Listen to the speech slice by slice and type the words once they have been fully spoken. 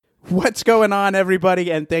What's going on,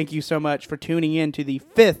 everybody? And thank you so much for tuning in to the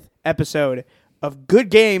 5th episode of Good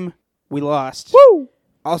Game We Lost. Woo!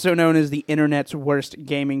 Also known as the Internet's Worst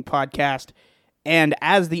Gaming Podcast. And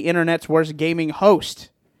as the Internet's Worst Gaming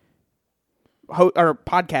host, or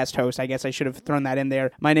podcast host, I guess I should have thrown that in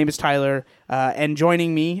there. My name is Tyler, and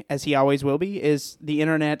joining me, as he always will be, is the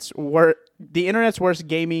Internet's Worst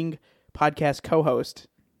Gaming Podcast co-host,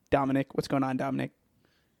 Dominic. What's going on, Dominic?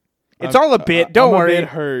 It's all a bit. Don't worry. I'm a bit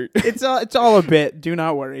hurt. It's all a bit. Do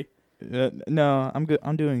not worry. No, I'm good.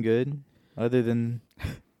 I'm doing good. Other than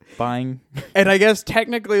buying. And I guess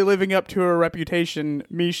technically living up to her reputation,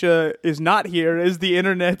 Misha is not here as the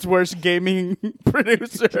Internet's Worst Gaming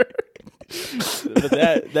producer.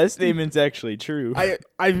 But that statement's actually true.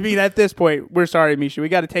 I mean, at this point, we're sorry, Misha. We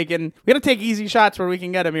got to take easy shots where we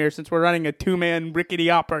can get him here, since we're running a 2-man rickety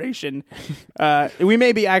operation. We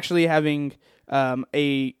may be actually having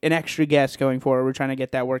an extra guest going forward. We're trying to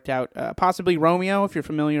get that worked out. Possibly Romeo, if you're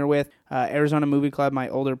familiar with Arizona Movie Club, my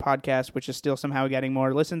older podcast, which is still somehow getting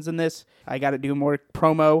more listens than this. I got to do more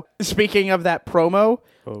promo. Speaking of that promo,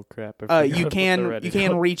 oh crap! you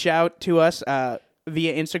can reach out to us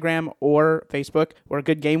via Instagram or Facebook. We're a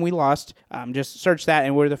Good Game We Lost. Just search that,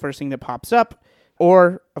 and we're the first thing that pops up.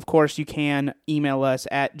 Or, of course, you can email us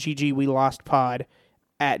at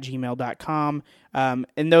ggwelostpod@gmail.com.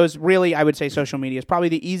 And those really, I would say social media is probably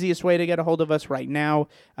the easiest way to get a hold of us right now.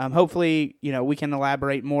 Hopefully, we can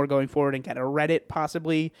elaborate more going forward and get a Reddit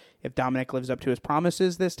possibly if Dominic lives up to his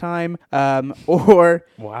promises this time.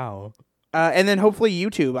 Wow. And then hopefully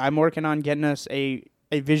YouTube. I'm working on getting us a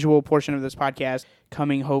visual portion of this podcast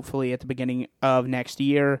coming hopefully at the beginning of next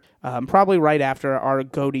year, probably right after our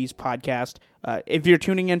Goaties podcast. If you're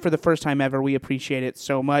tuning in for the first time ever, we appreciate it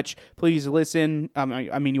so much. Please listen.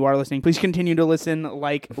 I mean, you are listening. Please continue to listen,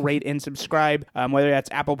 like, rate, and subscribe, whether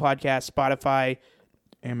that's Apple Podcasts, Spotify,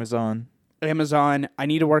 Amazon. I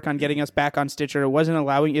need to work on getting us back on Stitcher. It wasn't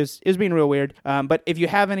allowing. It was being real weird. But if you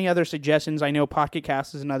have any other suggestions, I know Pocket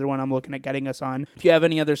Cast is another one I'm looking at getting us on. If you have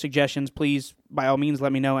any other suggestions, please, by all means,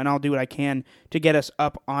 let me know, and I'll do what I can to get us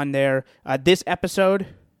up on there. This episode,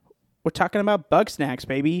 we're talking about Bugsnax,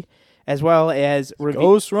 baby, as well as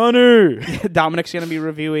Ghost Runner. Dominic's going to be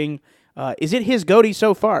reviewing. Is it his goatee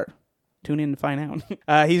so far? Tune in to find out.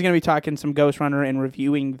 He's going to be talking some Ghost Runner and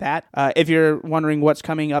reviewing that. If you're wondering what's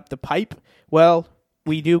coming up the pipe, well,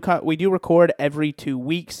 we do record every 2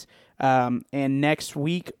 weeks, and next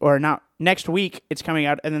week it's coming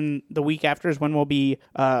out, and then the week after is when we'll be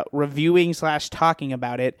reviewing / talking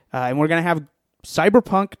about it, and we're going to have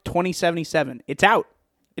Cyberpunk 2077. It's out.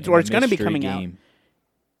 It's going to be coming out.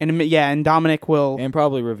 And Dominic will... And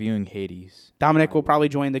probably reviewing Hades. Dominic will probably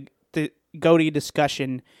join the GOTY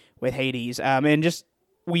discussion with Hades. And just,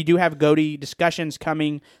 we do have GOTY discussions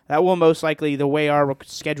coming. That will most likely, the way our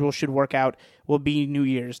schedule should work out, will be New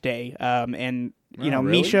Year's Day. Really?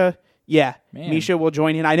 Misha... Yeah, man. Misha will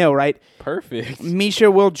join in. I know, right? Perfect. Misha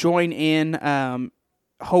will join in,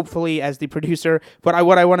 hopefully, as the producer. But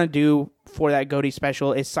what I want to do for that GOTY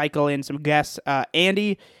special is cycle in some guests.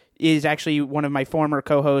 Andy is actually one of my former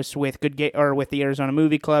co-hosts with with the Arizona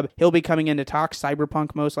Movie Club. He'll be coming in to talk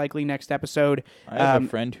Cyberpunk most likely next episode. I have a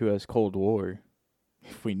friend who has Cold War.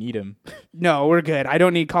 If we need him. No, we're good. I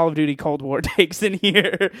don't need Call of Duty Cold War takes in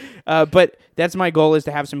here. But that's my goal, is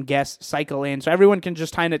to have some guests cycle in so everyone can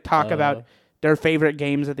just kind of talk about their favorite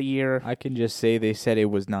games of the year. I can just say they said it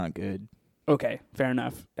was not good. Okay, fair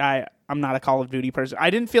enough. I'm not a Call of Duty person.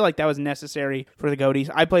 I didn't feel like that was necessary for the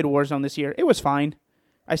GOTYs. I played Warzone this year. It was fine.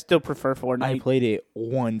 I still prefer Fortnite. I played it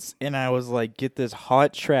once, and I was like, get this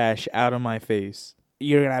hot trash out of my face.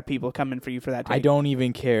 You're going to have people coming for you for that take. I don't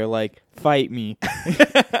even care. Like, fight me.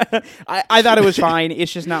 I thought it was fine.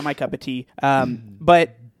 It's just not my cup of tea.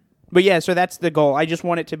 But yeah, so that's the goal. I just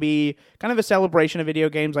want it to be kind of a celebration of video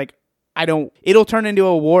games. Like, it'll turn into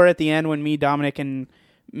a war at the end when me, Dominic, and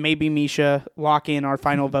maybe Misha lock in our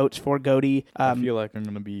final votes for GOTY. I feel like I'm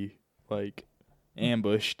going to be, like,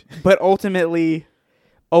 ambushed. But ultimately,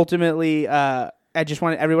 I just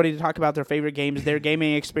wanted everybody to talk about their favorite games, their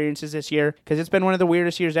gaming experiences this year, because it's been one of the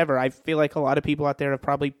weirdest years ever. I feel like a lot of people out there have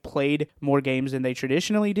probably played more games than they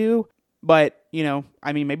traditionally do. But,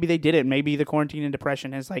 maybe they didn't. Maybe the quarantine and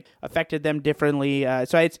depression has affected them differently.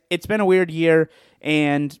 So it's been a weird year,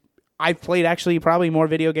 and I've played actually probably more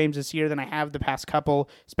video games this year than I have the past couple,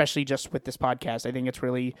 especially just with this podcast. I think it's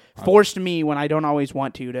really forced me, when I don't always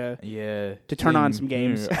want to turn on some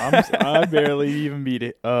games. I barely even beat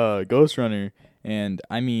it. Ghost Runner. And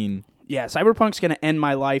yeah, Cyberpunk's going to end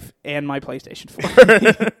my life and my PlayStation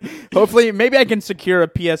 4. Hopefully, maybe I can secure a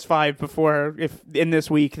PS5 in this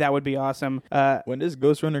week. That would be awesome. When does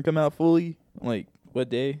Ghost Runner come out fully? Like, what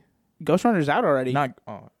day? Ghost Runner's out already. Not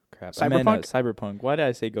crap. Cyberpunk? I meant, Cyberpunk. Why did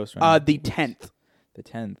I say Ghost Runner? The 10th, The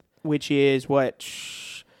 10th. which is what?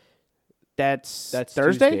 That's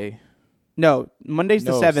Thursday. Tuesday. No, Monday's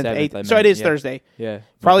the No, 7th, 7th, 8th. So it is Thursday. Yeah.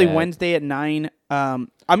 Probably my bad. Wednesday at 9. I'm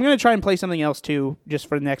gonna try and play something else too, just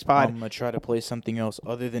for the next pod. I'm gonna try to play something else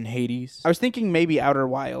other than Hades. I was thinking maybe Outer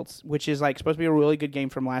Wilds, which is like supposed to be a really good game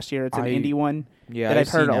from last year. It's an indie one that I've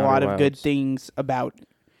heard a lot of good things about.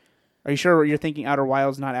 Are you sure you're thinking Outer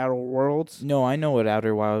Wilds, not Outer Worlds? No, I know what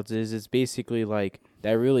Outer Wilds is. It's basically like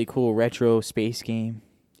that really cool retro space game.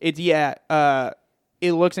 It's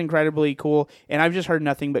it looks incredibly cool, and I've just heard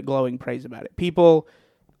nothing but glowing praise about it. People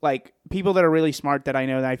that are really smart that I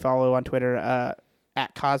know that I follow on Twitter,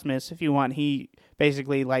 at Cosmos, if you want, he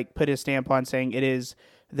basically like put his stamp on saying it is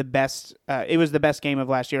the best. It was the best game of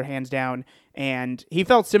last year, hands down. And he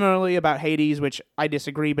felt similarly about Hades, which I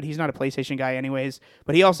disagree, but he's not a PlayStation guy anyways.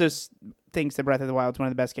 But he also thinks that Breath of the Wild is one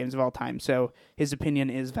of the best games of all time, so his opinion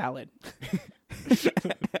is valid.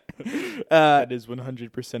 That is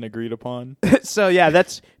 100% agreed upon. So yeah,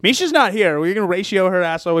 that's Misha's not here. We're gonna ratio her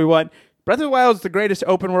ass all we want. Breath of the Wild is the greatest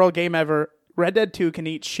open world game ever. Red Dead 2 can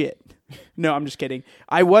eat shit. No, I'm just kidding.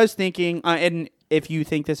 I was thinking, and if you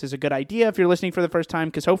think this is a good idea, if you're listening for the first time,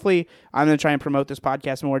 because hopefully I'm going to try and promote this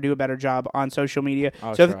podcast more, do a better job on social media.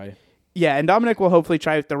 I'll try. Yeah, and Dominic will hopefully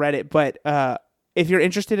try with the Reddit, but if you're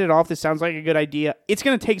interested at all, if this sounds like a good idea, it's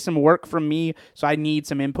going to take some work from me, so I need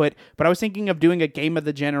some input. But I was thinking of doing a Game of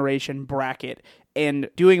the Generation bracket and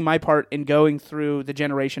doing my part in going through the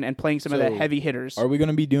generation and playing some of the heavy hitters. Are we going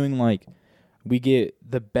to be doing like, we get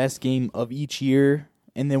the best game of each year,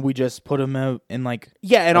 and then we just put them out in like...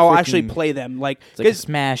 Yeah, and I'll actually play them. It's like a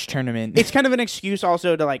Smash tournament. It's kind of an excuse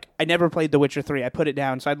also to like, I never played The Witcher 3. I put it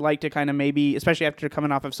down, so I'd like to kind of maybe, especially after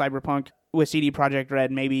coming off of Cyberpunk with CD Projekt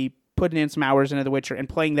Red, maybe putting in some hours into The Witcher and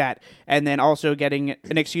playing that, and then also getting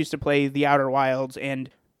an excuse to play The Outer Wilds and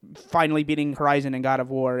finally beating Horizon and God of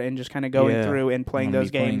War and just kind of going through and playing those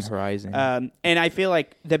games. Horizon. And I feel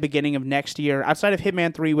like the beginning of next year, outside of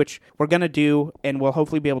Hitman 3, which we're going to do, and we'll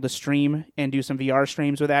hopefully be able to stream and do some VR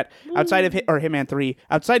streams with that, outside of Hitman 3,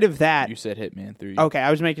 outside of that... You said Hitman 3. Okay, I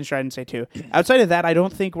was making sure I didn't say 2. Outside of that, I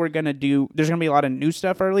don't think we're going to do... There's going to be a lot of new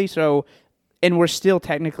stuff early, so... And we're still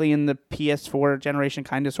technically in the PS4 generation,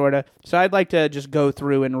 kind of, sort of. So I'd like to just go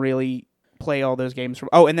through and really play all those games.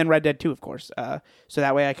 And then Red Dead 2, of course. So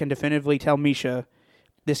that way I can definitively tell Misha,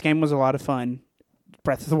 this game was a lot of fun.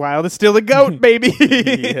 Breath of the Wild is still the GOAT, baby! Yeah,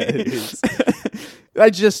 it is.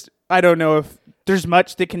 I don't know if there's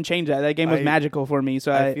much that can change that. That game was magical for me.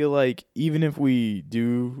 So I feel like even if we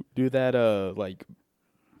do that, like,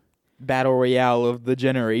 Battle Royale of the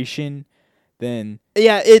generation... Then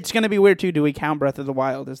yeah, it's going to be weird, too. Do we count Breath of the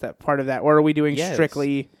Wild as that part of that? Or are we doing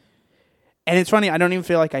strictly... And it's funny, I don't even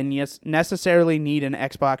feel like I necessarily need an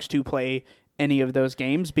Xbox to play any of those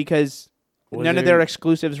games because none of their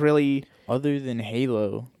exclusives really... Other than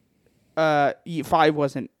Halo. 5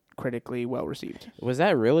 wasn't critically well received. Was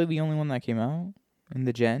that really the only one that came out in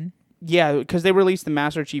the gen? Yeah, because they released the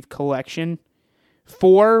Master Chief Collection.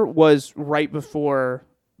 4 was right before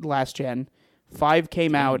last gen. 5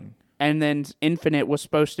 came out... And then Infinite was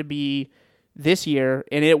supposed to be this year,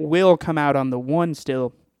 and it will come out on the 1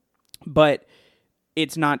 still, but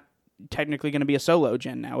it's not technically going to be a solo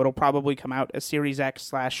gen now. It'll probably come out as Series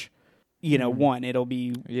X / 1. It'll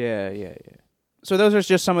be... Yeah. So those are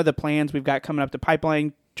just some of the plans we've got coming up the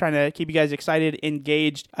pipeline, trying to keep you guys excited,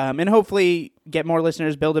 engaged, and hopefully get more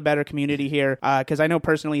listeners, build a better community here, because I know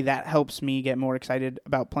personally that helps me get more excited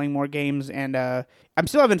about playing more games, and I'm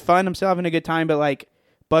still having fun. I'm still having a good time, but like...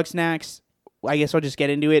 Bugsnax, I guess I'll just get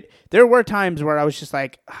into it. There were times where I was just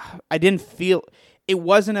like, I didn't feel... It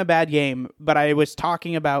wasn't a bad game, but I was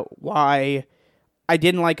talking about why I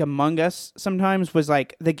didn't like Among Us sometimes, was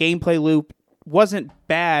like the gameplay loop wasn't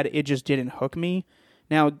bad, it just didn't hook me.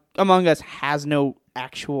 Now, Among Us has no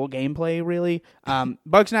actual gameplay, really.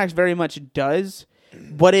 Bugsnax very much does,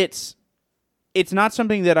 but it's not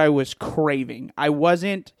something that I was craving. I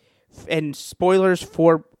wasn't... And spoilers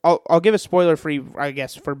for... I'll give a spoiler-free, I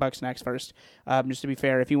guess, for Bugsnax first, just to be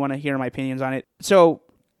fair, if you want to hear my opinions on it. So,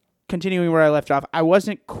 continuing where I left off, I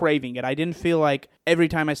wasn't craving it. I didn't feel like every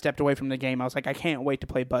time I stepped away from the game, I was like, I can't wait to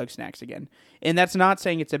play Bugsnax again. And that's not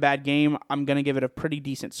saying it's a bad game. I'm going to give it a pretty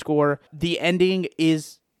decent score. The ending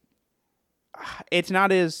is... It's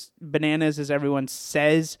not as bananas as everyone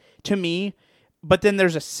says to me, but then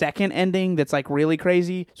there's a second ending that's like really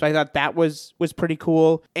crazy. So I thought that was pretty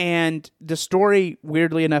cool. And the story,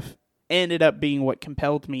 weirdly enough, ended up being what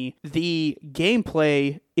compelled me. The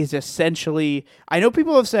gameplay is essentially... I know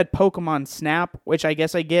people have said Pokemon Snap, which I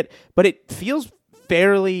guess I get, but it feels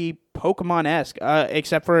fairly Pokemon-esque,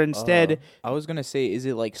 except for instead, I was gonna say, is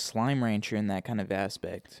it like Slime Rancher in that kind of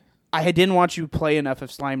aspect? I didn't watch you play enough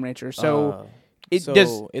of Slime Rancher, so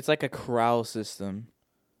it's like a corral system,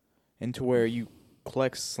 into where you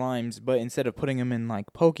collect slimes, but instead of putting them in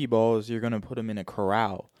like Pokeballs, you're gonna put them in a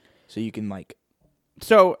corral, so you can like.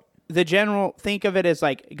 So the general, think of it as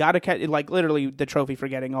like gotta catch, like literally the trophy for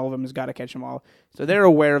getting all of them is gotta catch them all. So they're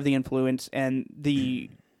aware of the influence, and the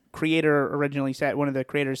creator originally said, one of the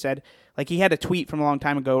creators said, like he had a tweet from a long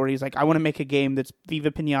time ago where he's like, I want to make a game that's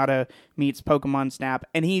Viva Pinata meets Pokemon Snap,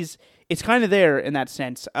 and it's kind of there in that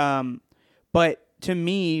sense. But to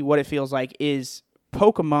me, what it feels like is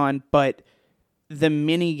Pokemon, but the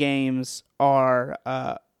mini games are,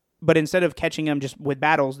 but instead of catching them just with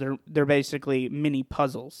battles, they're basically mini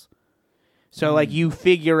puzzles. So like you're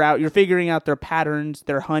figuring out their patterns,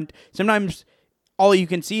 their hunt. Sometimes all you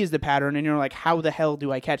can see is the pattern, and you're like, how the hell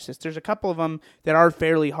do I catch this? There's a couple of them that are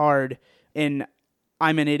fairly hard, and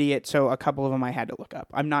I'm an idiot, so a couple of them I had to look up.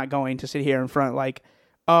 I'm not going to sit here in front like,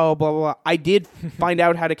 oh, blah, blah, blah. I did find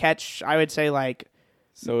out how to catch, I would say, like,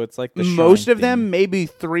 so it's like the most of thing. them, maybe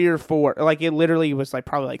 3 or 4. Like, it literally was like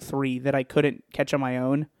probably like 3 that I couldn't catch on my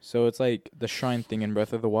own. So it's like the shrine thing in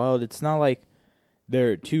Breath of the Wild. It's not like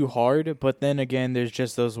they're too hard, but then again, there's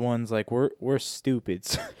just those ones like we're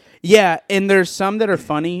stupids. Yeah, and there's some that are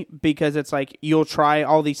funny because it's like you'll try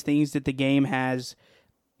all these things that the game has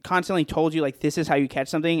constantly told you, like, this is how you catch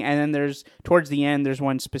something, and then there's, towards the end, there's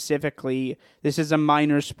one specifically, this is a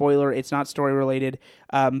minor spoiler, it's not story related,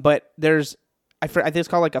 but there's, I think it's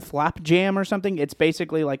called like a flap jam or something. It's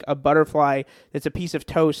basically like a butterfly that's a piece of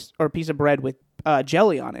toast or a piece of bread with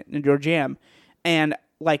jelly on it and your jam. And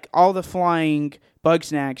like all the flying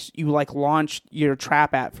Bugsnax, you like launch your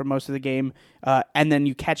trap at for most of the game, and then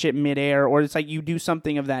you catch it midair, or it's like you do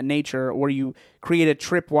something of that nature, or you create a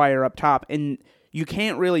tripwire up top. And you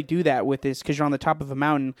can't really do that with this because you're on the top of a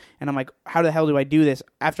mountain. And I'm like, how the hell do I do this?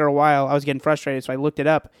 After a while, I was getting frustrated, so I looked it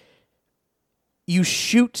up. You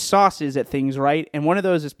shoot sauces at things, right? And one of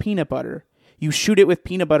those is peanut butter. You shoot it with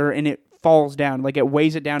peanut butter and it falls down. Like it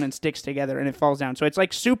weighs it down and sticks together and it falls down. So it's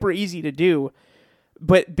like super easy to do.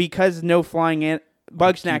 But because no flying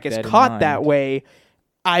Bugsnax is caught that way,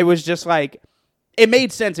 I was just like, it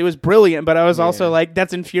made sense. It was brilliant. But I was also like,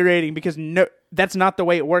 that's infuriating because no, that's not the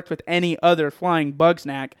way it worked with any other flying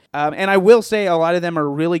Bugsnax. And I will say a lot of them are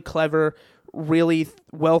really clever, really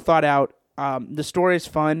well thought out. The story is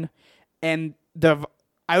fun. And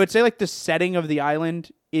I would say like the setting of the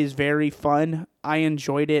island is very fun. I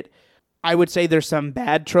enjoyed it. I would say there's some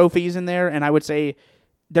bad trophies in there, and I would say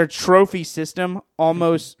their trophy system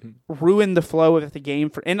almost ruined the flow of the game.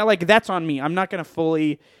 And like that's on me. I'm not going to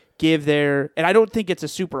fully give and I don't think it's a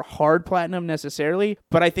super hard platinum necessarily,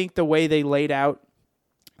 but I think the way they laid out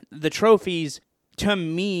the trophies, to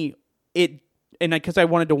me, and because I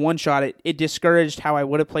wanted to one-shot it, it discouraged how I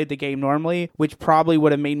would have played the game normally, which probably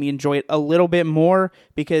would have made me enjoy it a little bit more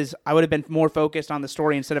because I would have been more focused on the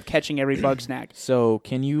story instead of catching every Bugsnax. So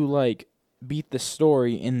can you, like, beat the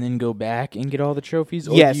story and then go back and get all the trophies?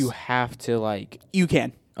 Or yes. Do you have to, like... You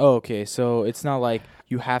can. Oh, okay. So it's not like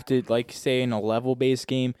you have to, like, say in a level-based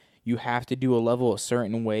game, you have to do a level a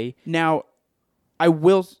certain way? Now,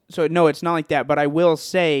 no, it's not like that, but I will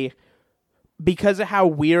say... because of how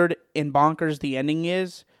weird and bonkers the ending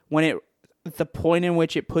is, the point in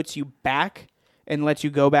which it puts you back and lets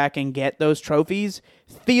you go back and get those trophies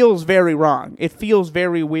feels very wrong. It feels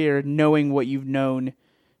very weird knowing what you've known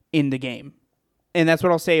in the game. And that's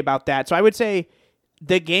what I'll say about that. So I would say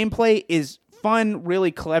the gameplay is fun,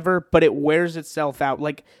 really clever, but it wears itself out.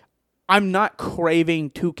 Like, I'm not craving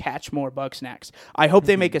to catch more Bugsnax. I hope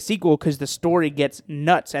they make a sequel because the story gets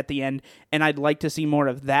nuts at the end, and I'd like to see more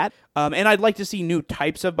of that. And I'd like to see new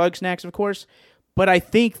types of Bugsnax, of course. But I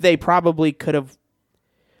think they probably could have...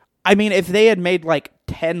 I mean, if they had made like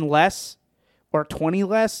 10 less or 20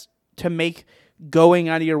 less to make going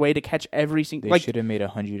out of your way to catch every single... They should have made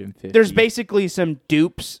 150. There's basically some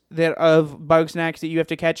dupes of Bugsnax that you have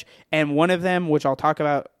to catch, and one of them, which I'll talk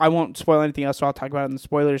about, I won't spoil anything else, so I'll talk about it in the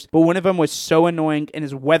spoilers, but one of them was so annoying and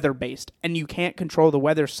is weather-based, and you can't control the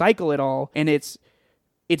weather cycle at all, and it's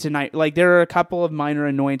a night. Like, there are a couple of minor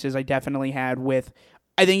annoyances I definitely had with...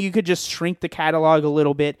 I think you could just shrink the catalog a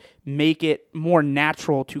little bit, make it more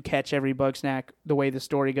natural to catch every Bugsnax the way the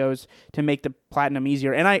story goes to make the platinum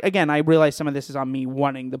easier. And I realize some of this is on me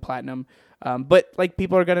wanting the platinum, but like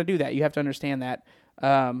people are going to do that. You have to understand that.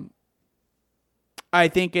 I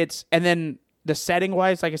think and then the setting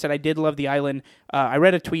wise, like I said, I did love the island. I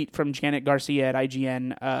read a tweet from Janet Garcia at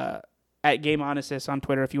IGN, at Game Onesis on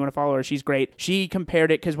Twitter, if you want to follow her. She's great. She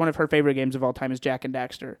compared it, because one of her favorite games of all time is Jak and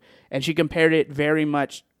Daxter, and she compared it very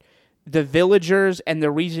much the villagers and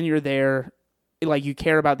the reason you're there, like you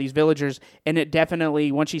care about these villagers, and it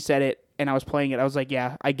definitely, once she said it and I was playing it, I was like,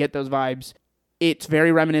 yeah, I get those vibes. It's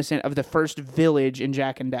very reminiscent of the first village in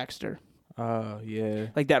Jack and Dexter. Oh, yeah.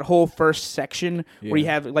 Like that whole first section where you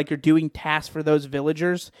have, like, you're doing tasks for those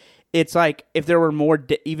villagers. It's like if there were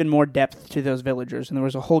even more depth to those villagers, and there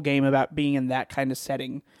was a whole game about being in that kind of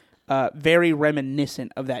setting. Very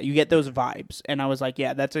reminiscent of that. You get those vibes, and I was like,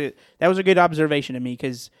 yeah, that was a good observation to me,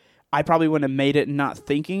 because I probably wouldn't have made it not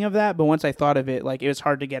thinking of that, but once I thought of it, like, it was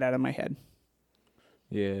hard to get out of my head.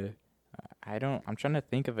 Yeah. I'm trying to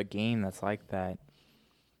think of a game that's like that.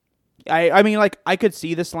 I mean, like, I could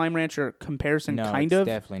see the Slime Rancher comparison, kind of. No, it's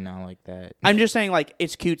definitely not like that. I'm just saying, like,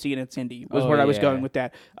 it's cutesy and it's indie was where I was going with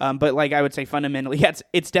that. But, like, I would say fundamentally, yeah,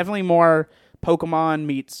 it's definitely more Pokemon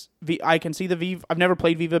meets... I can see the Viva... I've never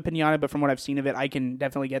played Viva Pinata, but from what I've seen of it, I can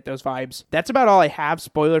definitely get those vibes. That's about all I have,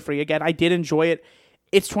 spoiler-free. Again, I did enjoy it.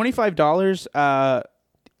 It's $25.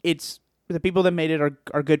 It's... The people that made it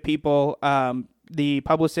are good people. The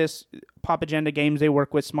publicists, Pop Agenda Games, they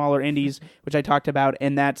work with smaller indies, which I talked about,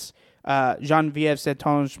 and that's Geneviève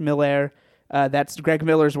Satange Miller. That's Greg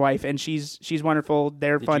Miller's wife, and she's wonderful.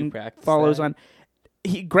 They're fun follows that?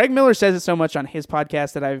 on. Greg Miller says it so much on his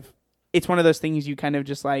podcast that it's one of those things you kind of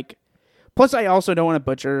just like. Plus, I also don't want to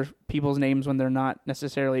butcher people's names when they're not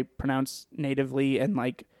necessarily pronounced natively and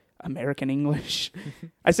like American English.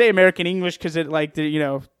 I say American English because it like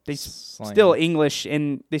they still English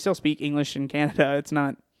and they still speak English in Canada. It's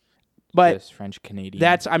not, but just French Canadian.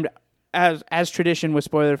 That's as tradition with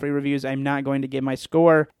spoiler-free reviews, I'm not going to give my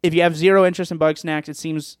score. If you have zero interest in Bugsnax, it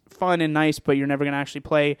seems fun and nice, but you're never going to actually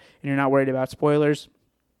play, and you're not worried about spoilers.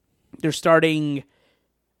 They're starting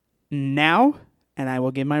now, and I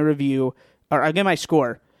will give my review, or I'll give my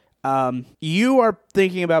score. You are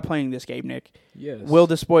thinking about playing this game, Nick. Yes. Will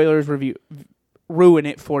the spoilers ruin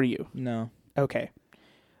it for you? No. Okay.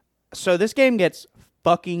 So this game gets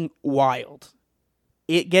fucking wild.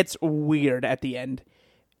 It gets weird at the end.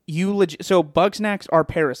 So Bugsnax are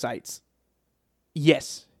parasites.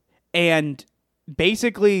 Yes. And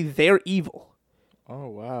basically they're evil. Oh,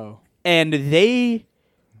 wow. And they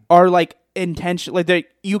are like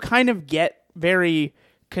you kind of get very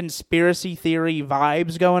conspiracy theory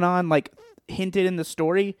vibes going on, like hinted in the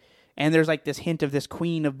story. And there's like this hint of this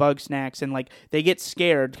queen of Bugsnax, and like they get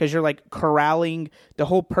scared because you're like corralling. The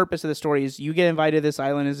whole purpose of the story is you get invited to this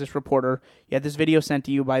island as this reporter. You had this video sent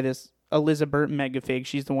to you by this Elizabeth Megafig.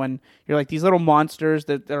 She's the one. You're like these little monsters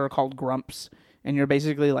that are called grumps, and you're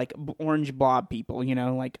basically like orange blob people,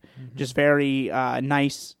 just very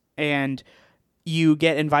nice. And you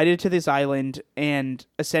get invited to this island, and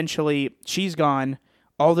essentially she's gone.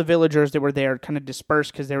 All the villagers that were there kind of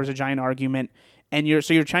dispersed because there was a giant argument. And you're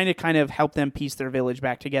trying to kind of help them piece their village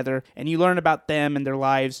back together, and you learn about them and their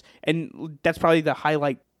lives, and that's probably the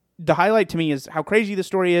highlight. The highlight to me is how crazy the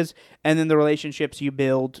story is, and then the relationships you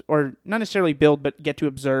build, or not necessarily build, but get to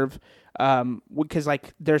observe. Because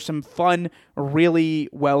like there's some fun, really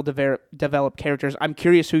well developed characters. I'm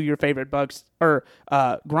curious who your favorite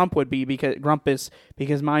Grump would be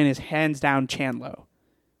because mine is hands down Chandlo.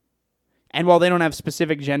 And while they don't have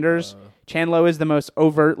specific genders, Chandlo is the most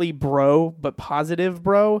overtly bro, but positive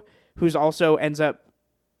bro, who's also ends up,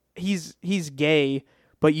 he's gay,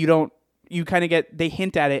 but you kind of they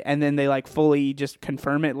hint at it, and then they like fully just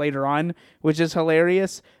confirm it later on, which is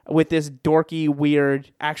hilarious, with this dorky,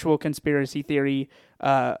 weird, actual conspiracy theory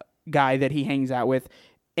guy that he hangs out with.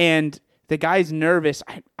 And the guy's nervous.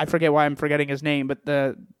 I forget why I'm forgetting his name, but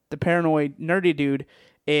the paranoid, nerdy dude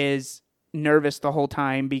is nervous the whole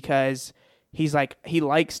time because he's like, he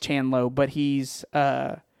likes Chandlo, but he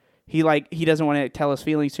doesn't want to tell his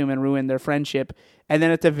feelings to him and ruin their friendship. And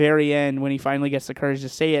then at the very end, when he finally gets the courage to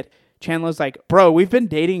say it, Chandler's like, bro, we've been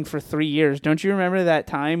dating for 3 years. Don't you remember that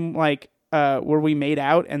time where we made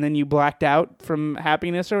out and then you blacked out from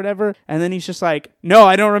happiness or whatever? And then he's just like, no,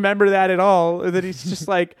 I don't remember that at all. And then he's just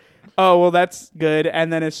like, oh, well, that's good.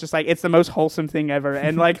 And then it's just like, it's the most wholesome thing ever.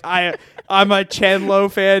 And like, I'm a Chandlo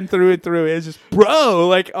fan through and through. It's just, bro,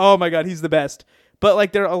 like, oh my God, he's the best. But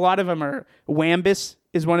like, a lot of them are Wambus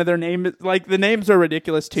is one of their names. Like, the names are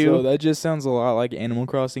ridiculous too. So that just sounds a lot like Animal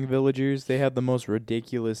Crossing villagers. They have the most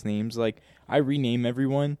ridiculous names. Like, I rename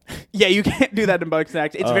everyone. Yeah, you can't do that in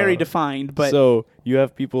Bugsnax. It's very defined. But so you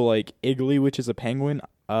have people like Iggly, which is a penguin.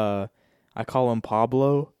 I call him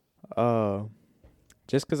Pablo.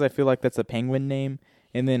 Just because I feel like that's a penguin name.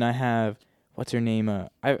 And then I have, what's her name?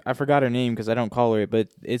 I forgot her name because I don't call her it, but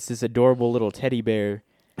it's this adorable little teddy bear,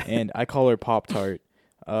 and I call her Pop-Tart.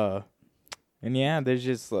 And yeah, there's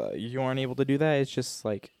just, you aren't able to do that. It's just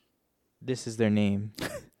like, this is their name.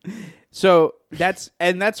 So that's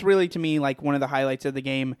really to me like one of the highlights of the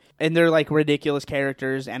game, and they're like ridiculous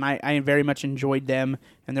characters, and I very much enjoyed them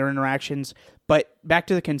and their interactions. But back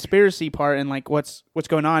to the conspiracy part and like what's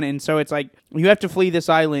going on, and so it's like you have to flee this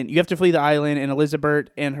island. You have to flee the island, and Elizabeth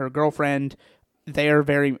and her girlfriend,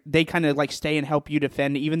 they kind of like stay and help you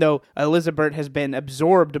defend, even though Elizabeth has been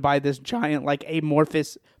absorbed by this giant like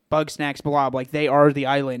amorphous Bugsnax blob. Like they are the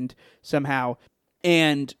island somehow.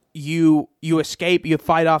 And you escape, you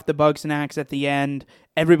fight off the Bugsnax at the end.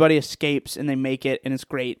 Everybody escapes and they make it, and it's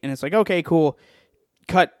great. And it's like, okay, cool.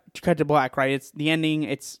 Cut to black, right? It's the ending.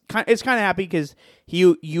 It's kind of happy because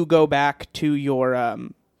you go back to your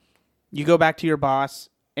boss,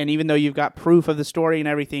 and even though you've got proof of the story and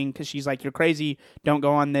everything, because she's like, you're crazy, don't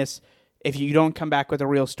go on this. If you don't come back with a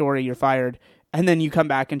real story, you're fired. And then you come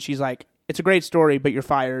back and she's like, it's a great story, but you're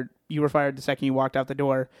fired. You were fired the second you walked out the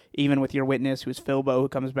door, even with your witness, who's Philbo, who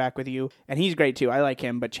comes back with you. And he's great, too. I like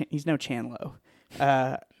him, but he's no Chandlo.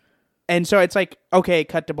 And so it's like, okay,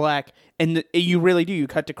 cut to black. And you really do. You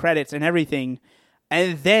cut to credits and everything.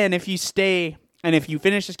 And then if you stay, and if you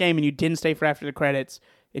finish this game and you didn't stay for after the credits,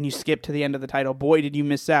 and you skip to the end of the title, boy, did you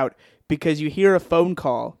miss out. Because you hear a phone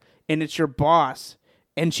call, and it's your boss,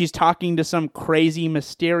 and she's talking to some crazy,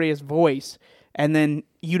 mysterious voice. And then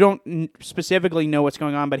you don't specifically know what's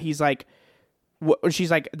going on, but he's like, she's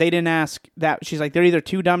like, they didn't ask that. She's like, they're either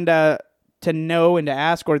too dumb to know and to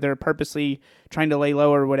ask, or they're purposely trying to lay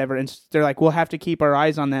low or whatever. And they're like, we'll have to keep our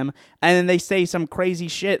eyes on them. And then they say some crazy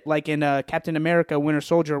shit, like in Captain America, Winter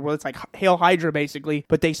Soldier, where it's like Hail Hydra, basically.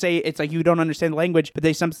 But they say, it's like, you don't understand the language, but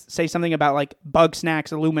they say something about like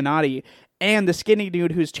Bugsnax Illuminati. And the skinny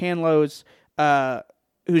dude who's Chandlo's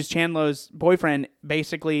boyfriend,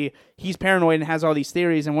 basically, he's paranoid and has all these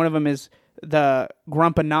theories, and one of them is the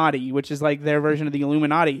Grumpinati, which is like their version of the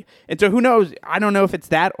Illuminati. And so who knows? I don't know if it's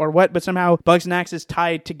that or what, but somehow Bugsnax is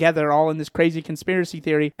tied together all in this crazy conspiracy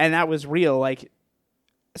theory, and that was real. Like,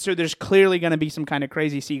 so there's clearly going to be some kind of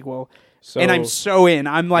crazy sequel, and I'm so in.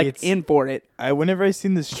 I'm like in for it. Whenever I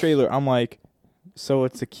seen this trailer, I'm like, so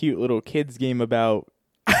it's a cute little kids game about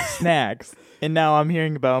snacks, and now I'm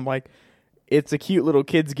hearing about. I'm like, it's a cute little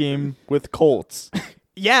kids game with Colts.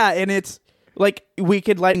 Yeah, and it's like we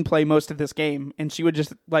could let him play most of this game, and she would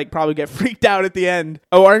just like probably get freaked out at the end.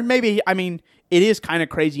 Oh, or maybe, I mean, it is kind of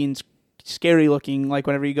crazy and scary looking. Like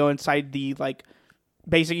whenever you go inside the like,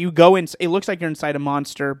 basically you go in, it looks like you're inside a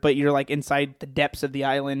monster, but you're like inside the depths of the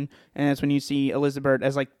island, and that's when you see Elizabeth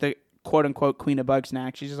as like the quote unquote queen of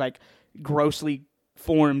Bugsnax. She's just like grossly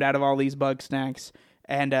formed out of all these Bugsnax,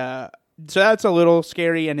 and so that's a little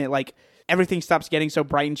scary, and it like. Everything stops getting so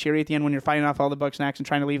bright and cheery at the end when you're fighting off all the Bugsnax and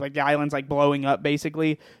trying to leave. Like the island's like blowing up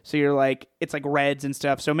basically. So you're like, it's like reds and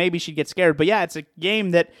stuff. So maybe she'd get scared. But yeah, it's a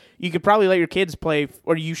game that you could probably let your kids play,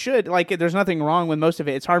 or you should. Like there's nothing wrong with most of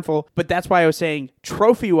it. It's harmful. But that's why I was saying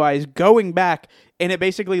trophy wise, going back, and it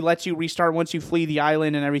basically lets you restart once you flee the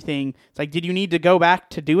island and everything. It's like, did you need to go back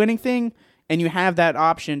to do anything? And you have that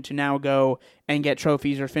option to now go and get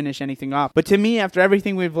trophies or finish anything off. But to me, after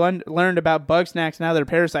everything we've learned about Bugsnax and now they're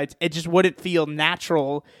parasites, it just wouldn't feel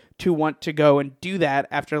natural to want to go and do that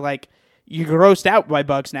after, like, you're grossed out by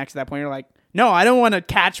Bugsnax at that point. You're like, no, I don't want to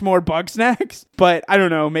catch more Bugsnax. But I don't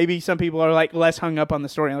know. Maybe some people are, like, less hung up on the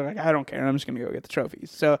story. And they're like, I don't care. I'm just going to go get the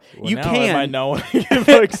trophies. So you now can. I might not want to get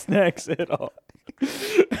Bugsnax at all.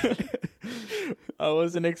 I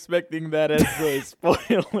wasn't expecting that as a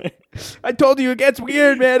spoiler. I told you it gets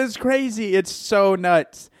weird, man. It's crazy. It's so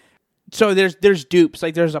nuts. So there's dupes.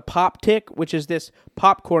 Like there's a pop tick, which is this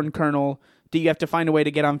popcorn kernel that you have to find a way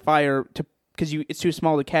to get on fire because it's too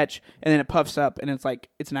small to catch, and then it puffs up, and it's like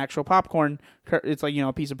it's an actual popcorn. It's like, you know,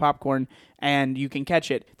 a piece of popcorn, and you can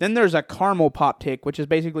catch it. Then there's a caramel pop tick, which is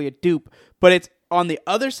basically a dupe, but it's on the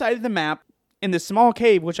other side of the map in this small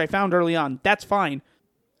cave, which I found early on. That's fine.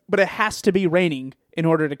 But it has to be raining in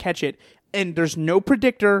order to catch it. And there's no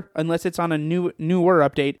predictor unless it's on a newer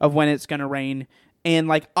update of when it's going to rain. And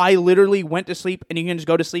like I literally went to sleep, and you can just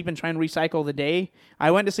go to sleep and try and recycle the day.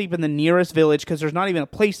 I went to sleep in the nearest village because there's not even a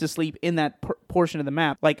place to sleep in that portion of the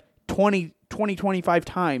map. Like 25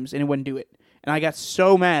 times, and it wouldn't do it. And I got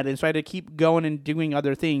so mad, and so I had to keep going and doing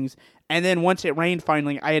other things. And then once it rained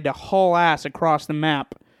finally, I had to haul ass across the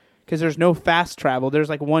map because there's no fast travel. There's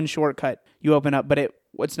like one shortcut you open up, but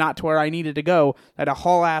it's not to where I needed to go. I had to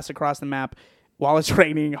haul ass across the map while it's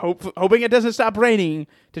raining, hoping it doesn't stop raining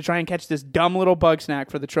to try and catch this dumb little Bugsnax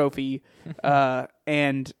for the trophy.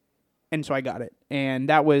 And so I got it. And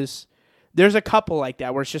there's a couple like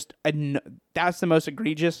that where it's just, that's the most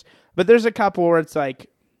egregious. But there's a couple where it's like,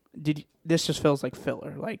 this just feels like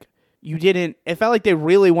filler. Like, you didn't. It felt like they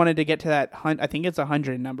really wanted to get to that. I think it's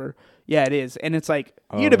 100 number. Yeah, it is, and it's like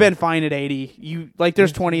you'd have been fine at 80.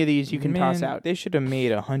 There's 20 of these you can toss out. They should have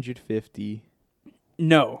made 150.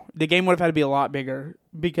 No, the game would have had to be a lot bigger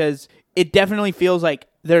because it definitely feels like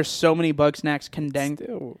there's so many Bugsnax condensed.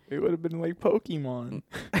 Still, it would have been like Pokemon.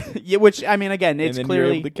 Yeah, which I mean, again, it's and then clearly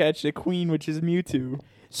you're able to catch the queen, which is Mewtwo.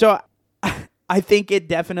 So I think it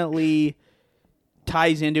definitely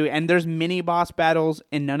ties into, and there's mini boss battles,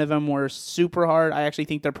 and none of them were super hard. I actually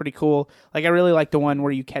think they're pretty cool. Like I really like the one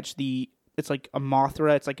where you catch it's like a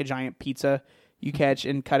Mothra. It's like a giant pizza you catch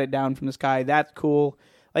and cut it down from the sky. That's cool.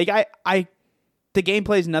 Like the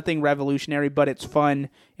gameplay is nothing revolutionary, but it's fun.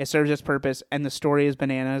 It serves its purpose, and the story is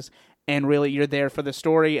bananas. And really, you're there for the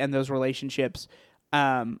story and those relationships.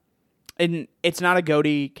 And it's not a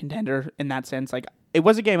GOTY contender in that sense. Like it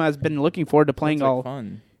was a game I've been looking forward to playing all.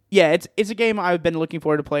 Fun. Yeah, it's a game I've been looking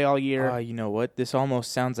forward to play all year. You know what? This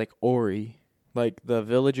almost sounds like Ori, like the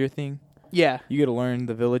villager thing. Yeah, you got to learn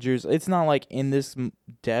the villagers. It's not like in this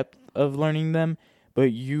depth of learning them,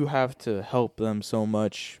 but you have to help them so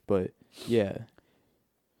much. But yeah.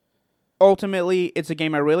 Ultimately, it's a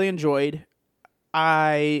game I really enjoyed.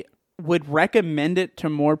 I would recommend it to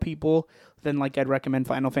more people than like I'd recommend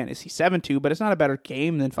Final Fantasy VII to, but it's not a better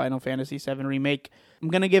game than Final Fantasy VII Remake. I'm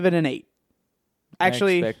going to give it an 8.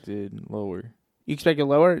 Actually, I expected lower. You expected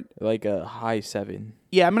lower? Like a high 7.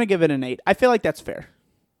 Yeah, I'm going to give it an 8. I feel like that's fair.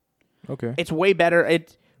 Okay. It's way better.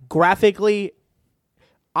 It graphically,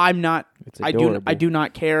 I'm not. I do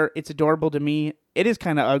not care. It's adorable to me. It is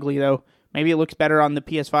kind of ugly though. Maybe it looks better on the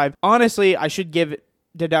PS5. Honestly, I should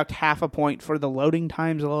deduct half a point for the loading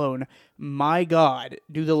times alone. My God,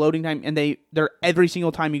 do the loading time, and they're every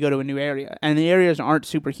single time you go to a new area, and the areas aren't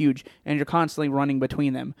super huge, and you're constantly running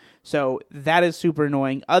between them. So that is super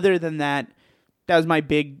annoying. Other than that, that's my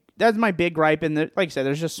big gripe. And like I said,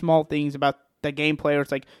 there's just small things about the gameplay where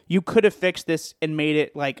it's like you could have fixed this and made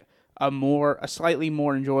it like a slightly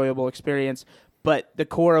more enjoyable experience. But the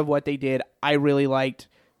core of what they did, I really liked.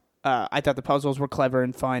 I thought the puzzles were clever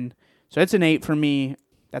and fun. So it's an 8 for me.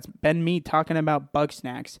 That's been me talking about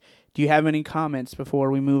Bugsnax. Do you have any comments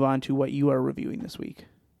before we move on to what you are reviewing this week?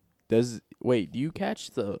 Do you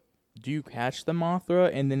catch the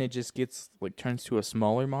Mothra and then it just gets like turns to a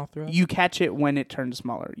smaller Mothra? You catch it when it turns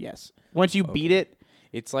smaller, yes. Once you beat it,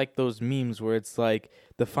 it's like those memes where it's like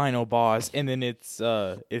the final boss and then it's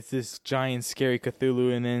this giant scary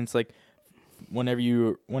Cthulhu, and then it's like whenever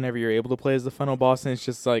you're able to play as the final boss, and it's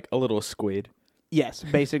just like a little squid. Yes,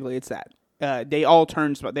 basically it's that. They all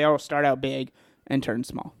start out big and turn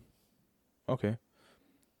small. Okay.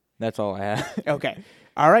 That's all I have. Okay.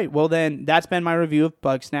 All right. Well, then that's been my review of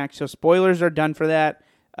Bugsnax. So spoilers are done for that.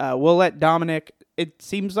 We'll let Dominic. It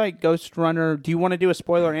seems like Ghost Runner. Do you want to do a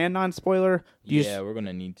spoiler and non-spoiler? We're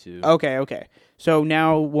gonna need to. Okay. So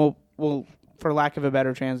now we'll for lack of a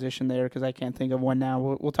better transition there, because I can't think of one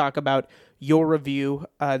now. We'll talk about your review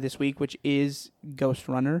this week, which is Ghost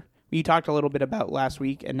Runner. You talked a little bit about last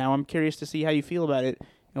week, and now I'm curious to see how you feel about it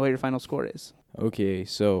and what your final score is. Okay,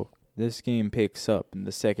 so this game picks up in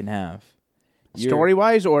the second half.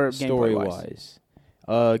 Story-wise or gameplay-wise?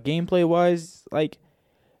 Story-wise. Gameplay-wise,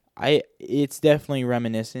 it's definitely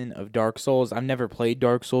reminiscent of Dark Souls. I've never played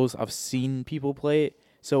Dark Souls. I've seen people play it,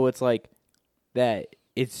 so it's like that.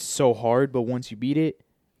 It's so hard, but once you beat it,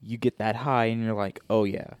 you get that high, and you're like, oh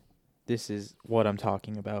yeah, this is what I'm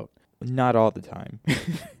talking about. Not all the time.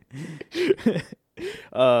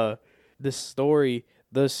 The story,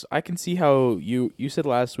 I can see how you said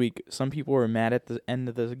last week some people were mad at the end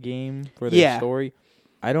of the game for their story.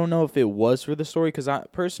 I don't know if it was for the story, because I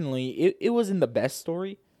personally it wasn't the best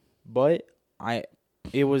story, but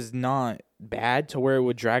it was not bad to where it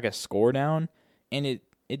would drag a score down, and it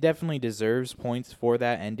definitely deserves points for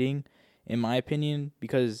that ending, in my opinion,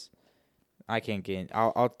 because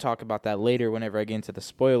I'll talk about that later whenever I get into the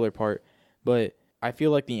spoiler part, but I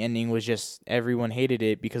feel like the ending was just, everyone hated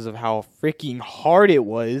it because of how freaking hard it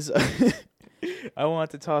was. I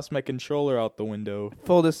want to toss my controller out the window.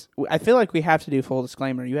 I feel like we have to do full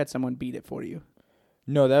disclaimer. You had someone beat it for you.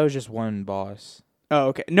 No, that was just one boss. Oh,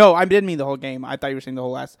 okay. No, I didn't mean the whole game. I thought you were saying the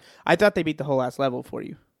whole last. I thought they beat the whole last level for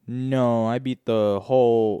you. No, I beat the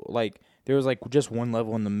whole, there was just one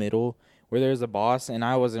level in the middle where there's a boss, and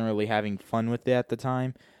I wasn't really having fun with it at the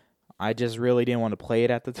time. I just really didn't want to play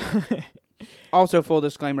it at the time. Also, full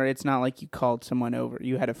disclaimer, it's not like you called someone over.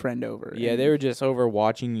 You had a friend over. Yeah, they were just over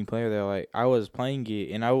watching me play. They're like, I was playing it,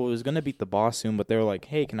 and I was going to beat the boss soon, but they were like,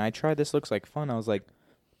 hey, can I try? This looks like fun. I was like,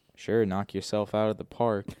 sure, knock yourself out of the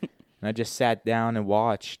park. And I just sat down and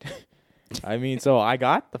watched. I mean, so I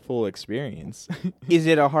got the full experience. Is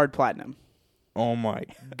it a hard platinum? Oh my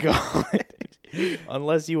god.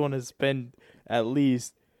 Unless you want to spend at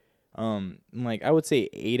least like I would say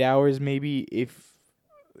 8 hours maybe if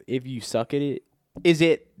you suck at it. It's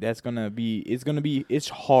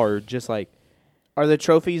hard, just like Are the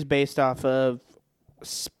trophies based off of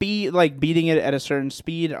speed, like beating it at a certain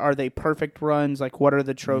speed? Are they perfect runs? Like, what are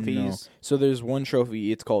the trophies? No. So there's one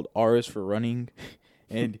trophy, it's called R's for running,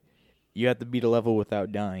 and you have to beat a level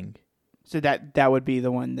without dying. So that would be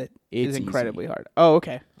the one that is It's incredibly easy. hard. Oh,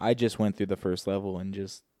 okay. I just went through the first level and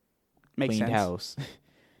just Makes cleaned sense. house.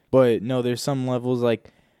 But no, there's some levels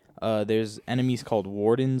like there's enemies called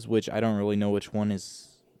wardens, which I don't really know which one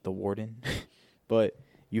is the warden. But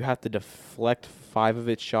you have to deflect 5 of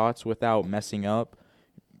its shots without messing up.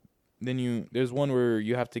 Then there's one where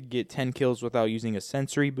you have to get 10 kills without using a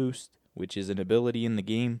sensory boost, which is an ability in the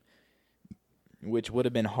game, which would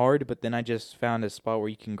have been hard, but then I just found a spot where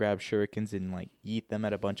you can grab shurikens and like eat them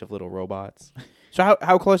at a bunch of little robots. So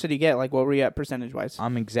how close did you get? Like, what were you at percentage-wise?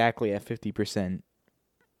 I'm exactly at 50%.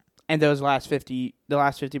 And the last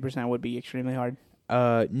 50% would be extremely hard.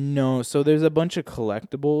 No, so there's a bunch of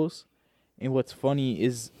collectibles, and what's funny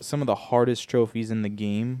is some of the hardest trophies in the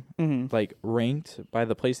game, like ranked by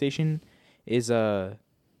the PlayStation, is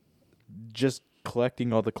just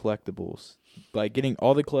collecting all the collectibles. Like getting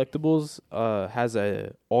all the collectibles has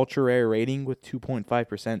a ultra rare rating with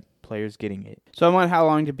 2.5% players getting it. So I'm on how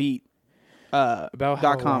long to beat About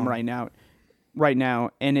how .com long? right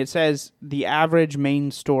now, and it says the average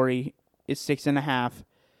main story is 6.5.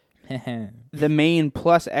 The main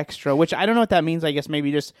plus extra, which I don't know what that means. I guess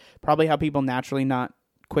maybe just probably how people naturally not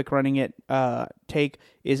quick running it take,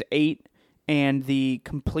 is 8, and the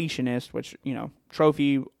completionist, which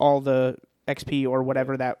trophy, all the XP or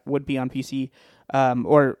whatever that would be on PC,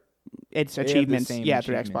 or it's achievements. Through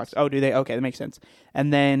Xbox. Oh, do they? Okay, that makes sense.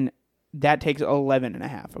 And then that takes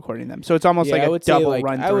 11.5 according to them. So it's almost like a double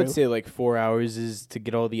run through. I would say like 4 hours is to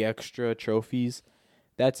get all the extra trophies.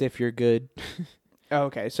 That's if you're good.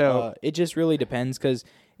 Okay, so it just really depends, because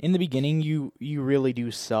in the beginning you really do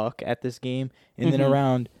suck at this game, and then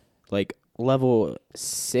around like level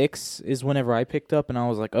 6 is whenever I picked up, and I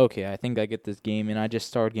was like, okay, I think I get this game, and I just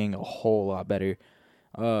started getting a whole lot better.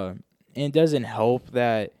 And it doesn't help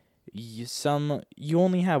that you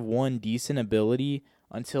only have one decent ability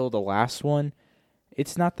until the last one.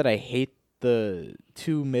 It's not that I hate the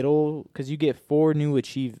 2 middle, because you get 4 new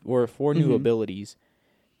new abilities.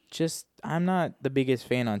 Just I'm not the biggest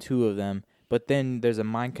fan on 2 of them, but then there's a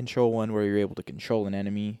mind control one where you're able to control an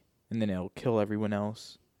enemy and then it'll kill everyone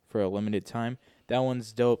else for a limited time. That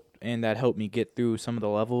one's dope, and that helped me get through some of the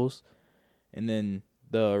levels. And then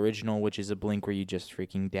the original, which is a blink where you just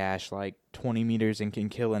freaking dash like 20 meters and can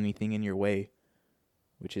kill anything in your way,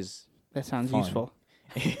 which is that sounds fun. useful.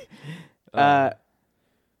 I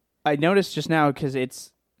noticed just now, because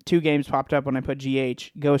it's 2 games popped up when I put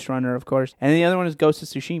GH, Ghost Runner, of course, and the other one is Ghost of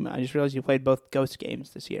Tsushima. I just realized you played both Ghost games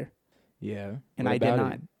this year. Yeah. And I did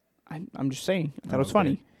not. I'm just saying. I thought it was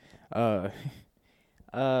funny.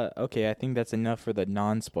 Okay, I think that's enough for the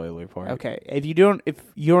non-spoiler part. Okay, if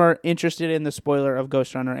you're interested in the spoiler of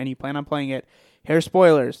Ghost Runner and you plan on playing it, here's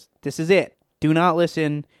spoilers. This is it. Do not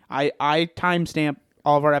listen. I timestamp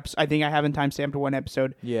all of our episodes. I think I haven't timestamped 1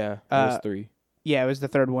 episode. Yeah, it was 3. Yeah, it was the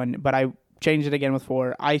 3rd one, but I changed it again with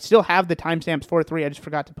 4. I still have the timestamps for 3. I just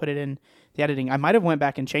forgot to put it in the editing. I might have went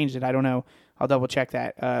back and changed it. I don't know. I'll double check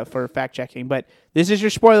that for fact checking. But this is your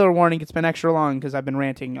spoiler warning. It's been extra long because I've been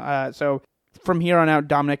ranting. So from here on out,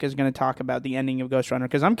 Dominic is going to talk about the ending of Ghost Runner,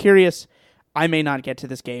 because I'm curious. I may not get to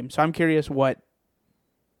this game, so I'm curious why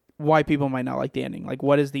people might not like the ending. Like,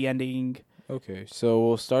 what is the ending? Okay, so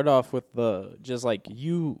we'll start off with just like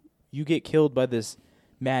you get killed by this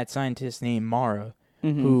mad scientist named Mara,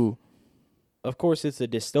 who, of course, it's a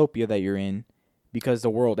dystopia that you're in because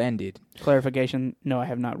the world ended. Clarification, no, I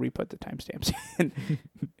have not re-put the timestamps in.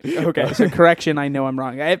 Okay, so correction, I know I'm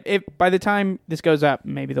wrong. If by the time this goes up,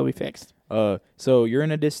 maybe they'll be fixed. So you're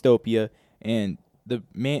in a dystopia, and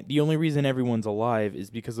the only reason everyone's alive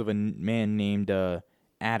is because of a man named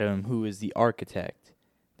Adam, who is the architect.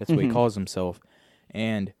 That's what he calls himself.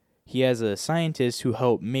 And he has a scientist who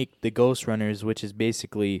helped make the Ghost Runners, which is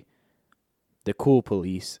basically the cool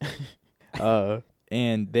police.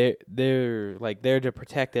 And they're like there to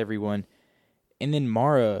protect everyone. And then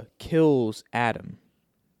Mara kills Adam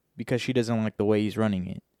because she doesn't like the way he's running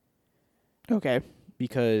it. Okay.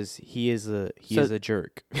 Because he is a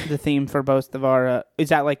jerk. The theme for both of our is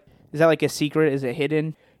that like a secret? Is it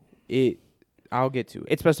hidden? I'll get to it.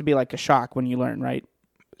 It's supposed to be like a shock when you learn, right?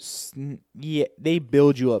 Yeah, they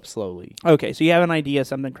build you up slowly. Okay, so you have an idea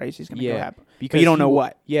something crazy is going to go happen, because but you don't know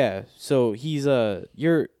what. Yeah, so he's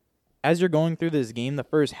as you're going through this game, the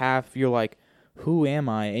first half, you're like, who am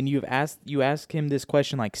I? And you ask him this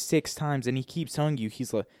question like 6 times, and he keeps telling you,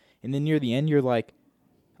 he's like, and then near the end, you're like,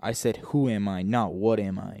 I said, who am I, not what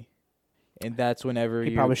am I? And that's whenever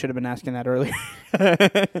He probably should have been asking that earlier.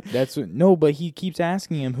 But he keeps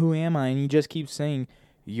asking him, who am I? And he just keeps saying,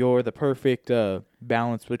 you're the perfect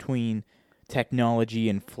balance between technology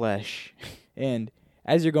and flesh. And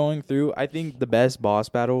as you're going through, I think the best boss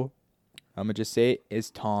battle, I'm going to just say it, is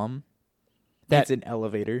Tom. That's an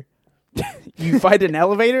elevator. You fight an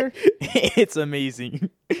elevator? It's amazing.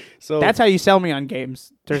 So that's how you sell me on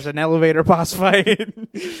games. There's an elevator boss fight.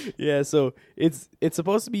 Yeah, so it's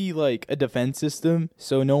supposed to be like a defense system,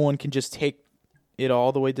 so no one can just take it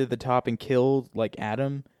all the way to the top and kill like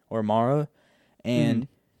Adam or Mara. And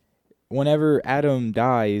whenever Adam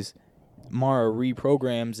dies, Mara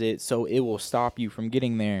reprograms it so it will stop you from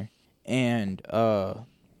getting there. And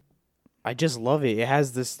I just love it. It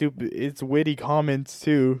has it's witty comments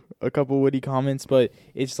too, a couple witty comments, but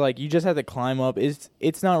it's like you just have to climb up.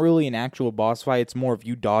 It's not really an actual boss fight. It's more of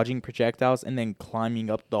you dodging projectiles and then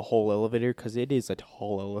climbing up the whole elevator, because it is a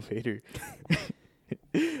tall elevator.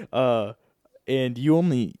 And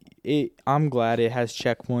I'm glad it has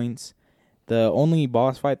checkpoints. The only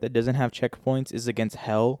boss fight that doesn't have checkpoints is against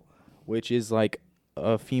Hell, which is like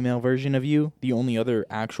a female version of you, the only other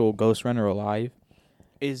actual Ghost Runner alive.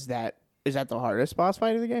 Is that the hardest boss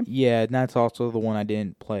fight of the game? Yeah, and that's also the one I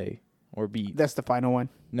didn't play or beat. That's the final one?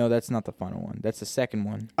 No, that's not the final one. That's the second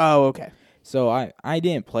one. Oh, okay. So I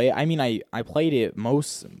didn't play it. I mean, I played it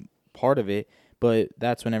most part of it, but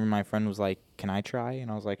that's whenever my friend was like, can I try?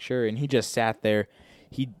 And I was like, sure. And he just sat there.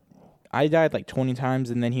 I died like 20 times,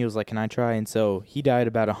 and then he was like, can I try? And so he died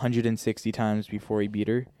about 160 times before he beat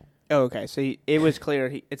her. Oh, okay. So it was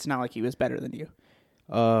clear it's not like he was better than you.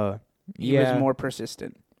 He was more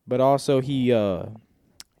persistent. But also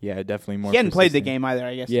definitely more. He hadn't played the game either,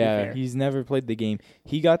 I guess. Yeah, to be fair. He's never played the game.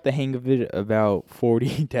 He got the hang of it about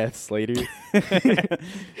 40 deaths later.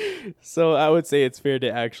 So I would say it's fair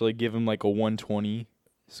to actually give him like a 120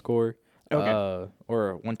 score. Okay. Or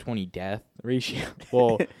a 120 death ratio.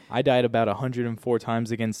 Well, I died about 104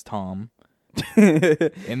 times against Tom.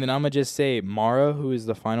 And then I'm going to just say Mara, who is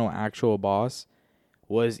the final actual boss,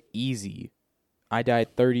 was easy. I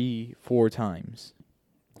died 34 times.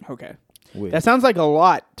 Okay. That sounds like a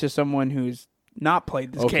lot to someone who's not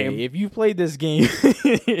played this game. Okay, if you played this game,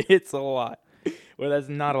 it's a lot. Well, that's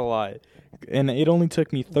not a lot. And it only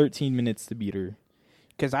took me 13 minutes to beat her.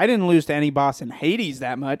 Because I didn't lose to any boss in Hades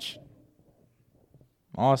that much.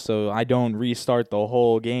 Also, I don't restart the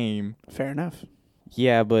whole game. Fair enough.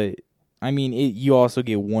 Yeah, but, I mean, you also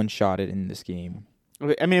get one-shotted in this game.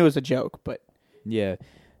 I mean, it was a joke, but... Yeah,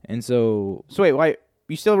 and so... So wait, why...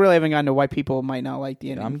 You still really haven't gotten to why people might not like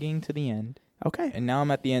the ending. I'm getting to the end. Okay. And now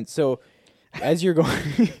I'm at the end. So, as you're going...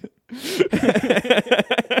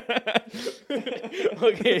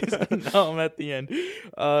 Okay, so now I'm at the end.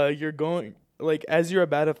 You're going... Like, as you're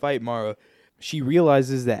about to fight Mara, she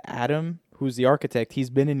realizes that Adam, who's the architect, he's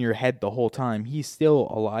been in your head the whole time. He's still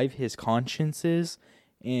alive. His conscience is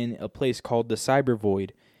in a place called the Cyber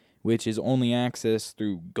Void, which is only accessed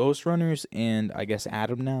through Ghost Runners and, I guess,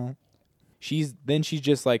 Adam now. She's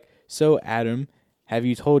just like, so Adam, have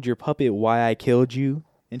you told your puppet why I killed you?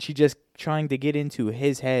 And she's just trying to get into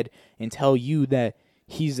his head and tell you that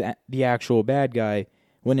he's the actual bad guy,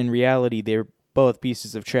 when in reality they're both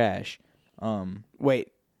pieces of trash.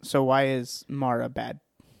 Wait, so why is Mara bad?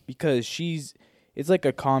 Because it's like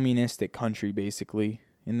a communistic country basically,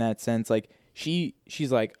 in that sense. Like she's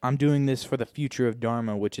like, I'm doing this for the future of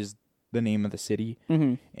Dharma, which is the name of the city.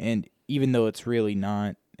 Mm-hmm. And even though it's really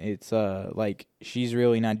not. It's like she's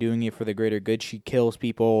really not doing it for the greater good. She kills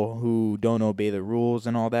people who don't obey the rules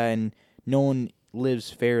and all that, and no one lives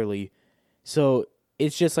fairly. So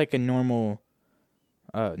it's just like a normal.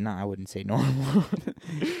 I wouldn't say normal.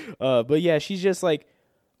 But yeah, she's just like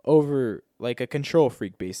over like a control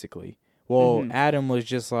freak basically. Well, Adam was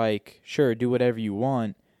just like, sure, do whatever you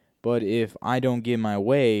want, but if I don't get my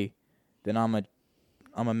way, then I'm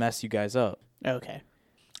a mess you guys up. Okay.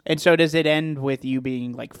 And so does it end with you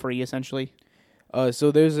being like free essentially?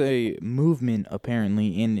 So there's a movement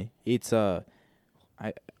apparently, and it's I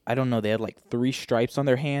don't know, they had like 3 stripes on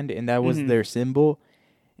their hand, and that was their symbol.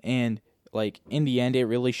 And like in the end it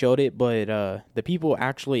really showed it, but the people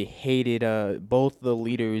actually hated both the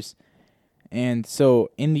leaders. And so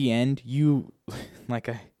in the end, you like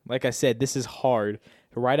I said, this is hard.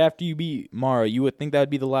 Right after you beat Mara, you would think that would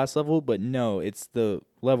be the last level, but no, it's the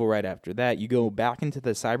level right after that. You go back into the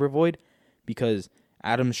Cyber Void because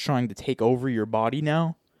Adam's trying to take over your body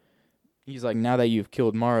now. He's like, now that you've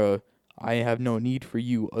killed Mara, I have no need for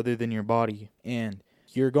you other than your body. And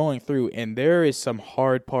you're going through, and there is some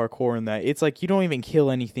hard parkour in that. It's like you don't even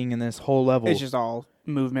kill anything in this whole level. It's just all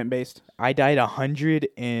movement based. I died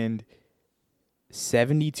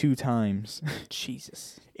 172 times.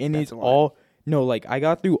 Jesus. And That's it's a lot. all... No, like, I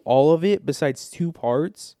got through all of it besides 2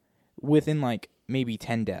 parts within, like, maybe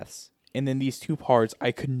 10 deaths. And then these 2 parts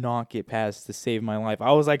I could not get past to save my life.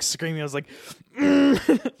 I was, like, screaming. I was like...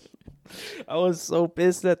 I was so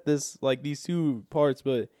pissed at this, like, these 2 parts.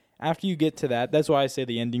 But after you get to that, that's why I say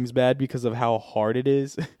the ending's bad, because of how hard it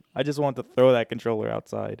is. I just want to throw that controller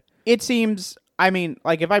outside. It seems... I mean,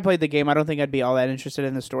 like, if I played the game, I don't think I'd be all that interested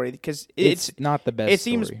in the story, because It's not the best It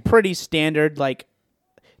seems story. pretty standard, like...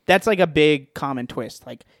 That's like a big common twist.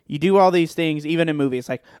 Like, you do all these things, even in movies.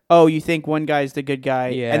 Like, oh, you think one guy's the good guy,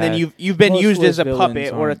 and then you've been Most used as a villains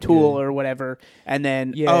puppet or a aren't tool good. or whatever, and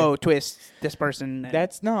then twist this person.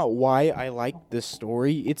 That's not why I like this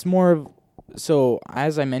story. It's more of... So,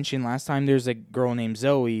 as I mentioned last time, there's a girl named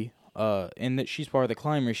Zoe, and that she's part of the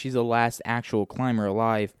climbers. She's the last actual climber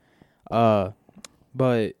alive. But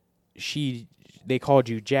they called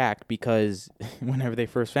you Jack because whenever they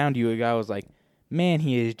first found you, a guy was like, man,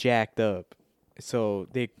 he is jacked up. So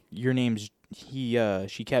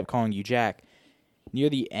she kept calling you Jack. Near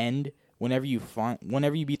the end, whenever you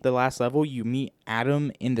beat the last level, you meet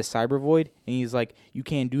Adam in the cyber void, and he's like, you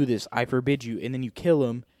can't do this, I forbid you. And then you kill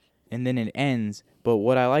him, and then it ends. But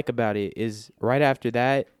what I like about it is right after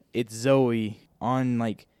that, it's Zoe on,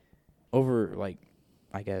 like, over, like,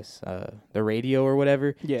 I guess, the radio or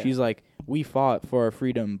whatever. Yeah. She's like, we fought for our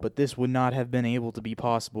freedom, but this would not have been able to be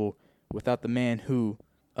possible without the man who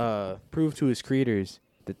proved to his creators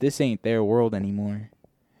that this ain't their world anymore.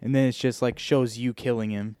 And then it's just like shows you killing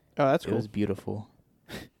him. Oh, that's cool. It was beautiful.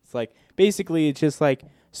 It's like, basically, it's just like,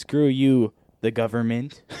 screw you, the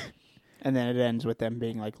government. And then it ends with them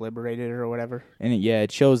being like liberated or whatever. And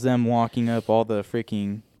it shows them locking up all the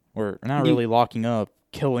freaking, or not really locking up,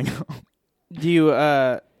 killing them. Do you,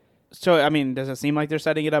 so, I mean, does it seem like they're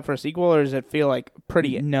setting it up for a sequel, or does it feel like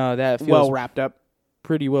pretty well wrapped up?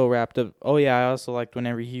 Pretty well wrapped up. Oh yeah, I also liked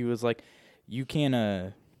whenever he was like, you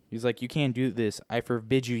can't he's like, you can't do this, I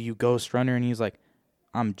forbid you, you ghost runner. And he's like,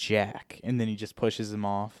 I'm Jack, and then he just pushes him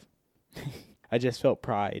off. I just felt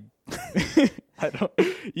pride.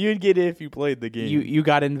 You'd get it if you played the game. You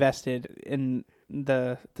got invested in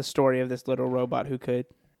the story of this little robot who could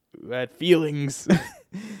had feelings.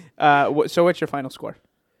 So what's your final score?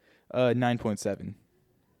 9.7.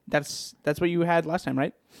 That's what you had last time,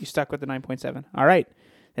 right? You stuck with the 9.7. All right.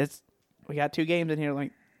 We got 2 games in here.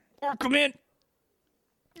 Like, oh, come in.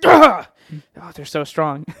 Oh, they're so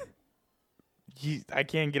strong. I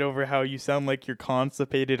can't get over how you sound like you're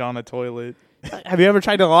constipated on a toilet. Have you ever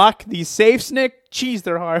tried to lock these safes, Nick? Jeez,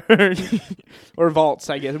 they're hard. Or vaults,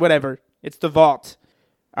 I guess. Whatever. It's the vault.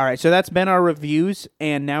 All right, so that's been our reviews,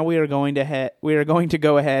 and now we are going to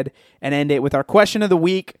go ahead and end it with our question of the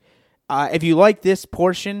week. If you like this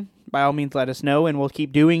portion, by all means, let us know, and we'll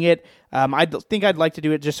keep doing it. I'd like to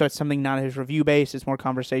do it just so it's something not as review-based. It's more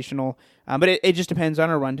conversational. But it just depends on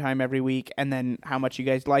our runtime every week and then how much you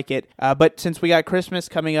guys like it. But since we got Christmas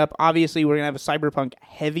coming up, obviously we're going to have a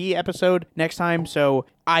Cyberpunk-heavy episode next time, so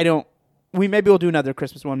maybe we'll do another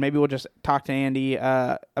Christmas one. Maybe we'll just talk to Andy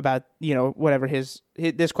about, whatever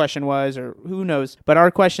this question was, or who knows. But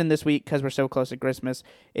our question this week, because we're so close to Christmas,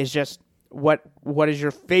 is just what is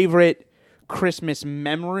your favorite Christmas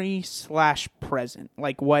memory / present?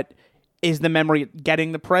 Like, what is the memory?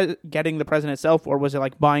 Getting the present itself, or was it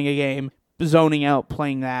like buying a game, zoning out,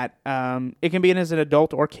 playing that? It can be as an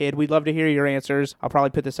adult or kid. We'd love to hear your answers. I'll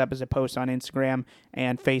probably put this up as a post on Instagram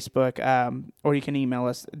and Facebook, or you can email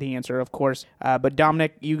us the answer, of course. But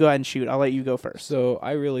Dominic, you go ahead and shoot. I'll let you go first. So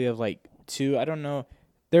I really have like 2. I don't know.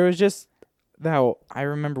 There was just that I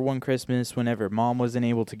remember one Christmas whenever Mom wasn't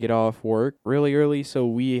able to get off work really early, so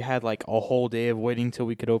we had like a whole day of waiting till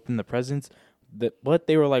we could open the presents. But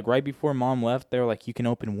they were like, right before Mom left, they were like, you can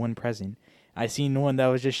open one present. I seen one that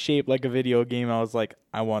was just shaped like a video game. I was like,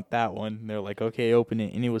 I want that one. And they're like, okay, open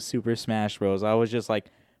it. And it was Super Smash Bros. I was just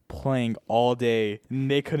like playing all day,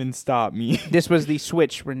 and they couldn't stop me. This was the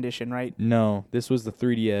Switch rendition, right? No, this was the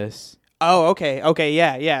 3DS. Oh, okay. Okay,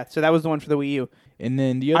 yeah. So that was the one for the Wii U. And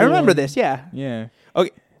then the other I remember one, this, yeah. Yeah.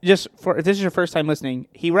 Okay, if this is your first time listening,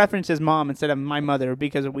 he references Mom instead of my mother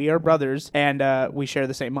because we are brothers and we share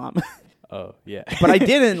the same mom. Oh, yeah. But I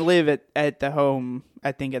didn't live at the home,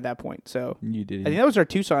 I think, at that point. So You didn't. I think that was our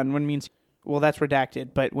Tucson that's redacted.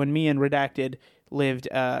 But when me and Redacted lived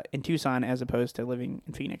in Tucson as opposed to living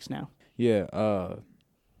in Phoenix now. Yeah.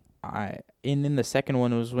 And then the second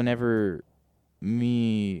one was whenever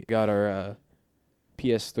me got our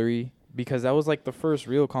PS3, because that was like the first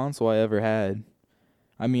real console I ever had.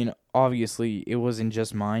 I mean, obviously, it wasn't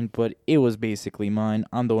just mine, but it was basically mine.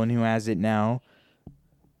 I'm the one who has it now.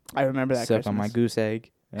 I remember that Except Christmas. on my goose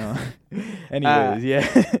egg. Anyways,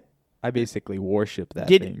 yeah. I basically worship that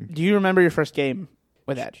thing. Do you remember your first game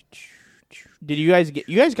with that? Did you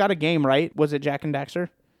guys got a game, right? Was it Jack and Daxter?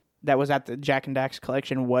 That was at the Jack and Dax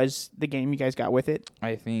collection was the game you guys got with it?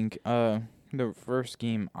 I think the first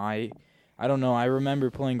game I don't know. I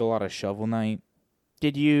remember playing a lot of Shovel Knight.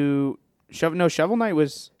 Did you Shovel Knight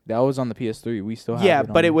was That was on the PS3. We still have yeah, it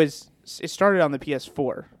but on. it started on the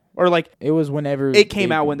PS4 or like It was whenever it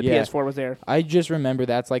came out when the PS4 was there. I just remember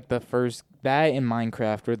that's like the first. That and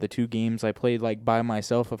Minecraft were the two games I played like by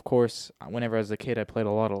myself. Of course, whenever I was a kid, I played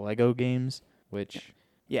a lot of Lego games, which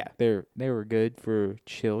yeah, they were good for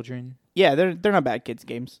children. Yeah, they're not bad kids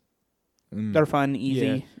games. They're fun, easy.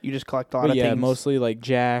 Yeah. You just collect a lot of things. Yeah, mostly like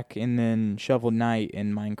Jack and then Shovel Knight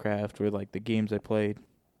and Minecraft were like the games I played.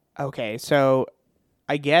 Okay, so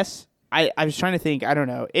I guess I was trying to think. I don't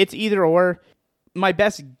know. It's either or. My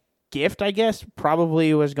best gift, I guess,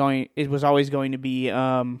 probably was always going to be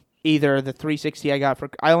either the 360 I got for.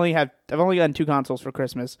 I've only gotten 2 consoles for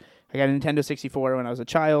Christmas. I got a Nintendo 64 when I was a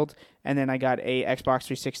child, and then I got a Xbox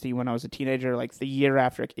 360 when I was a teenager, like the year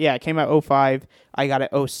after. Yeah, it came out 2005. I got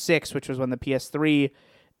it 2006, which was when the PS3,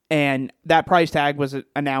 and that price tag was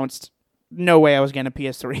announced. No way I was getting a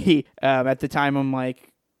PS3. At the time, I'm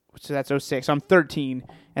like, so that's 2006. I'm 13,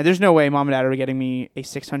 and there's no way Mom and Dad are getting me a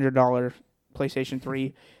 $600 PlayStation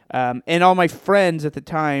 3. And all my friends at the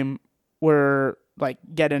time were like,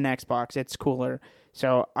 get an Xbox. It's cooler.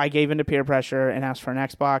 So I gave into peer pressure and asked for an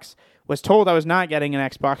Xbox. Was told I was not getting an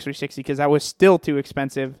Xbox 360 because that was still too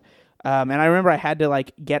expensive. And I remember I had to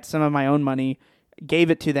like get some of my own money,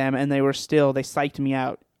 gave it to them, and they psyched me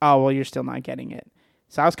out. Oh, well, you're still not getting it.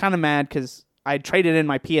 So I was kind of mad because I traded in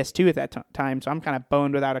my PS2 at that time, so I'm kind of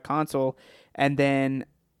boned without a console. And then,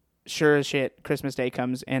 sure as shit, Christmas Day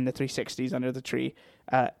comes and the 360's under the tree.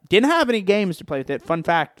 Didn't have any games to play with it. Fun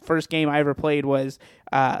fact, first game I ever played was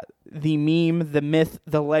the meme, the myth,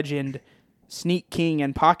 the legend, Sneak King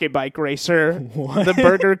and Pocket Bike Racer, the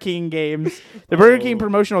Burger King games. The Burger King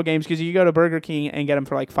promotional games, because you go to Burger King and get them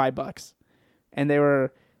for like $5. And they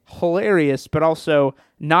were hilarious, but also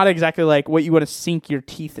not exactly like what you want to sink your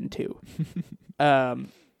teeth into.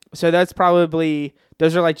 So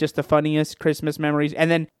those are like just the funniest Christmas memories.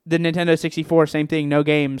 And then the Nintendo 64, same thing, no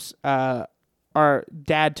games. Our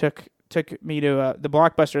dad took me to the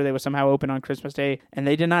Blockbuster. They were somehow open on Christmas Day, and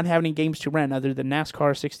they did not have any games to rent other than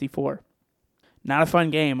NASCAR 64. Not a fun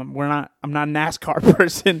game. I'm not a NASCAR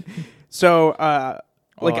person. So I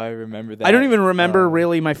remember that. I don't even remember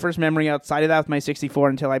really my first memory outside of that with my 64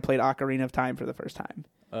 until I played Ocarina of Time for the first time.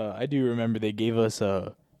 I do remember they gave us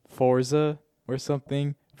a Forza or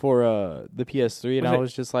something for the PS3, and I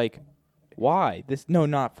was just like, why?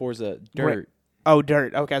 Not Forza, Dirt. Oh,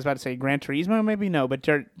 Dirt. Okay, I was about to say Gran Turismo, maybe? No, but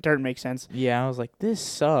Dirt makes sense. Yeah, I was like, this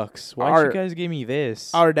sucks. Why'd you guys give me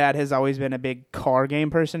this? Our dad has always been a big car game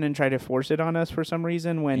person and tried to force it on us for some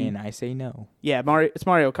reason. And I say no. Yeah, it's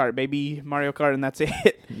Mario Kart, baby. Mario Kart, and that's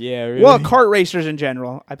it. Yeah, really? Well, kart racers in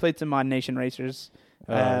general. I played some Mod Nation racers.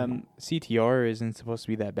 CTR isn't supposed to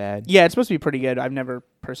be that bad. Yeah, it's supposed to be pretty good. I've never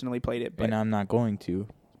personally played it, but and I'm not going to.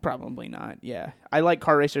 Probably not. Yeah, I like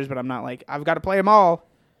car racers, but I'm not like I've got to play them all.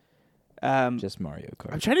 Just Mario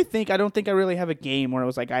Kart. I'm trying to think. I don't think I really have a game where it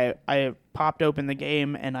was like I popped open the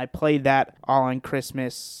game and I played that all on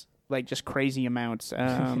Christmas, like just crazy amounts.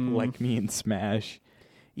 Like me and Smash.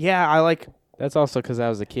 Yeah, I like. That's also because I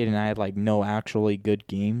was a kid and I had like no actually good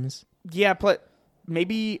games. Yeah,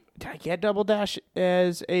 maybe did I get Double Dash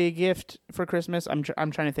as a gift for Christmas? I'm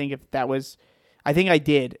trying to think if that was. I think I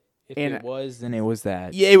did. If it was, then it was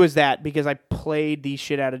that. Yeah, it was that because I played the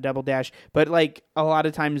shit out of Double Dash. But like a lot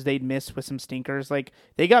of times they'd miss with some stinkers. Like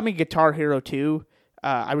they got me Guitar Hero 2.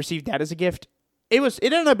 I received that as a gift. It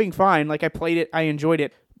ended up being fine. Like I played it, I enjoyed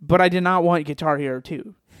it, but I did not want Guitar Hero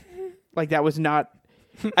 2. Like that was not.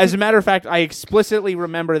 As a matter of fact, I explicitly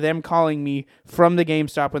remember them calling me from the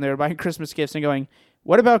GameStop when they were buying Christmas gifts and going,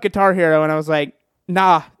 "What about Guitar Hero?" And I was like,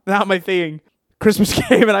 "Nah, not my thing." Christmas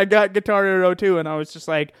game, and I got Guitar Hero 2, and I was just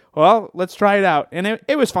like, well, let's try it out. And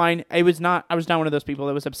it was fine. I was not one of those people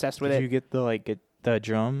that was obsessed with it. Did you get the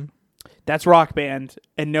drum? That's Rock Band.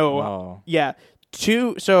 And no. Oh. Yeah.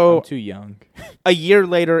 I'm too young. A year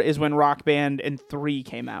later is when Rock Band and 3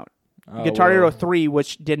 came out. Guitar Hero 3,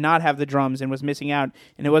 which did not have the drums and was missing out,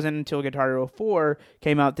 and it wasn't until Guitar Hero 4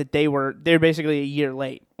 came out that they're basically a year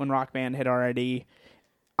late when Rock Band had already...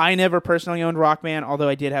 I never personally owned Rock Band, although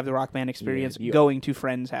I did have the Rock Band experience the going to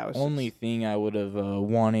friends' houses. Only thing I would have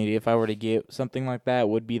wanted if I were to get something like that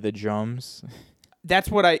would be the drums. That's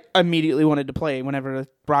what I immediately wanted to play whenever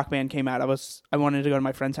Rock Band came out. I wanted to go to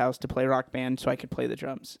my friend's house to play Rock Band so I could play the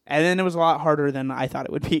drums. And then it was a lot harder than I thought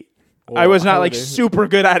it would be. I was not like super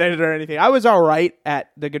good at it or anything. I was all right at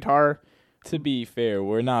the guitar. To be fair,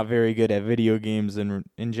 we're not very good at video games in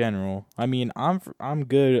general. I mean, I'm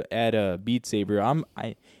good at Beat Saber.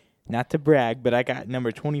 I not to brag, but I got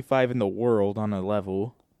number 25 in the world on a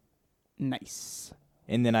level. Nice.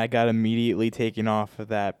 And then I got immediately taken off of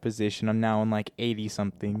that position. I'm now in like 80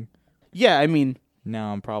 something. Yeah, I mean,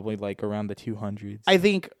 now I'm probably like around the 200s. I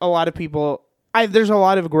think a lot of people there's a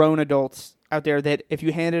lot of grown adults out there that if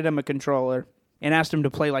you handed them a controller and asked them to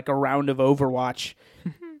play like a round of Overwatch,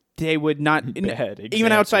 they would not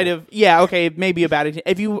even outside of maybe a bad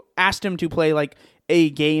example. If you asked them to play like a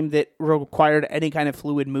game that required any kind of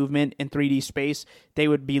fluid movement in 3D space, they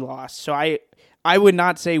would be lost. So I would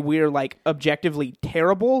not say we're like objectively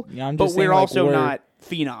terrible, but we're also not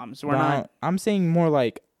phenoms. We're not. I'm saying more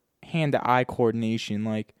like hand-to-eye coordination.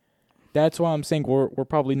 Like that's why I'm saying we're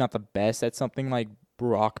probably not the best at something like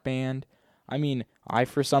Rock Band. I mean, I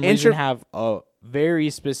for some reason have a very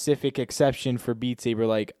specific exception for Beat Saber.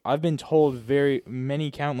 Like I've been told very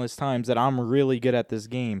many countless times that I'm really good at this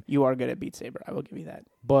game. You are good at Beat Saber. I will give you that.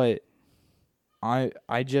 But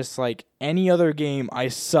I just like any other game I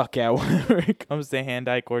suck at whenever it comes to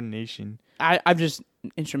hand-eye coordination. I've just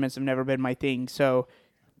instruments have never been my thing. So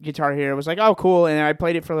Guitar Hero was like, oh cool, and I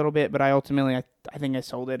played it for a little bit, but I ultimately I think I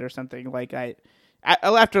sold it or something. Like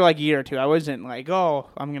after like a year or two, I wasn't like, oh,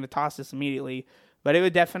 I'm gonna toss this immediately. But it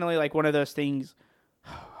was definitely like one of those things.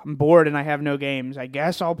 I'm bored and I have no games. I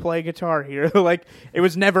guess I'll play Guitar Hero. Like it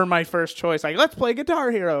was never my first choice. Like let's play Guitar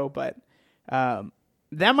Hero, but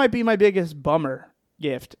that might be my biggest bummer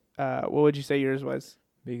gift. What would you say yours was?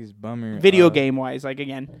 Biggest bummer. Video game wise, like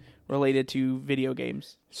again, related to video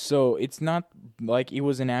games. So it's not like it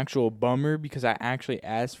was an actual bummer because I actually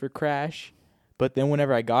asked for Crash, but then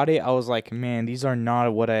whenever I got it, I was like, man, these are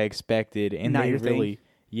not what I expected, and not they your really, thing.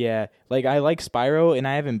 Yeah, like I like Spyro and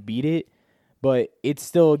I haven't beat it, but it's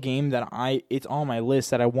still a game that it's on my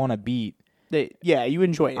list that I want to beat. You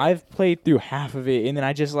enjoy it. I've played through half of it, and then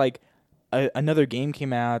I just like another game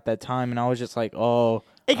came out at that time, and I was just like, oh,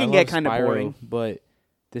 it can get kind of boring, but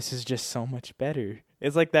this is just so much better.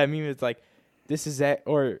 It's like that meme. It's like, this is that,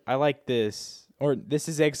 or I like this, or this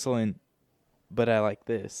is excellent, but I like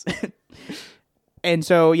this. And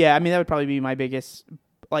so, yeah, I mean, that would probably be my biggest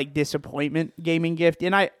like disappointment gaming gift.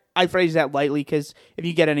 And I phrase that lightly because if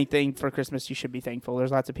you get anything for Christmas, you should be thankful.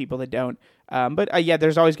 There's lots of people that don't. But yeah,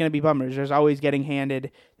 there's always going to be bummers. There's always getting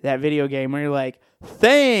handed that video game where you're like,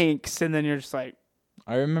 thanks, and then you're just like.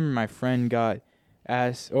 I remember my friend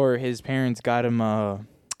his parents got him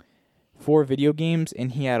 4 video games,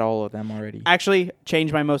 and he had all of them already. Actually,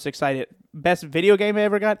 changed my most excited. Best video game I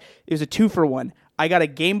ever got, it was a 2-for-1. I got a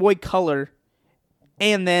Game Boy Color,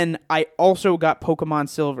 and then I also got Pokemon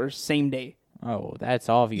Silver same day. Oh, that's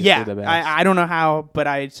obviously the best. I don't know how, but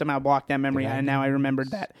I somehow blocked that memory, and now I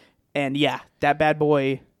remembered that. And yeah, that bad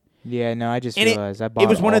boy. Yeah, no, I just realized I bought it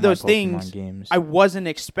was one of those Pokemon things games. I wasn't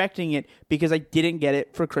expecting it because I didn't get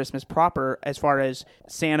it for Christmas proper as far as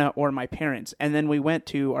Santa or my parents. And then we went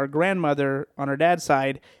to our grandmother on our dad's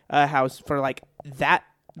side house for like that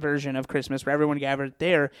version of Christmas where everyone gathered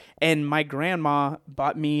there. And my grandma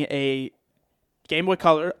bought me a Game Boy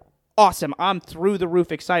Color. Awesome. I'm through the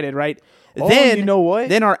roof excited, right? Oh, then, you know what?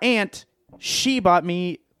 Then our aunt, she bought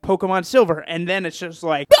me Pokemon Silver. And then it's just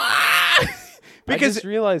like... Because I just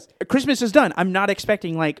realized Christmas is done. I'm not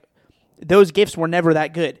expecting like those gifts were never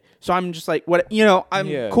that good. So I'm just like, what cool.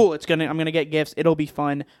 I'm gonna get gifts. It'll be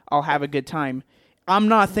fun. I'll have a good time. I'm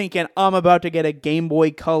not thinking I'm about to get a Game Boy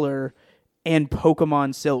Color and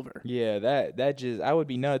Pokemon Silver. Yeah, that just I would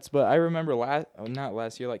be nuts. But I remember not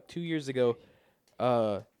last year, like 2 years ago,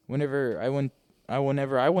 whenever I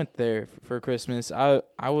went there for Christmas, I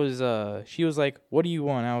was she was like, "What do you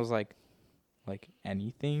want?" I was like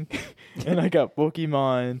anything. And I got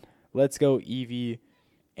Pokemon, Let's Go Eevee,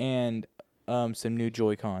 and some new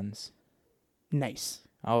Joy-Cons. Nice.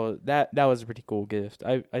 That was a pretty cool gift.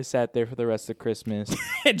 I sat there for the rest of Christmas.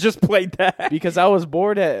 And just played that. Because I was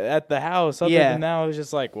bored at the house. Other than that, I was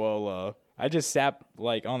just like, well, I just sat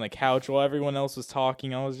like on the couch while everyone else was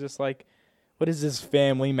talking. I was just like, what does this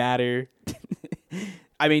family matter?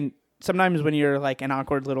 I mean, sometimes when you're like an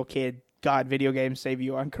awkward little kid, God, video games save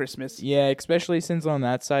you on Christmas. Yeah, especially since on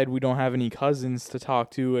that side we don't have any cousins to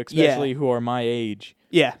talk to, especially who are my age.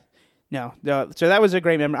 Yeah. No. So that was a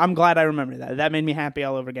great memory. I'm glad I remember that. That made me happy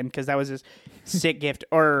all over again because that was this sick gift.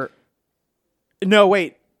 Or no,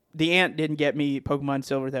 wait. The aunt didn't get me Pokemon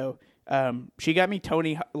Silver though. She got me a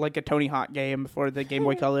Tony Hawk game for the Game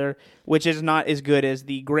Boy Color, which is not as good as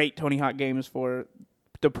the great Tony Hawk games for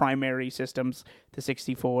the primary systems, the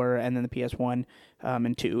 64 and then the PS1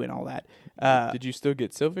 and 2 and all that. Did you still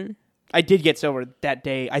get Silver? I did get Silver that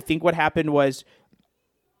day. I think what happened was,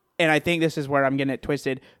 and I think this is where I'm getting it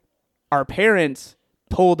twisted, our parents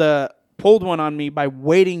pulled one on me by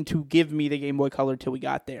waiting to give me the Game Boy Color till we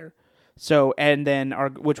got there. So, and then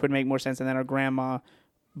which would make more sense, and then our grandma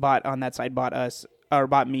bought me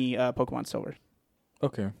Pokemon Silver.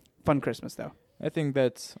 Okay. Fun Christmas though. I think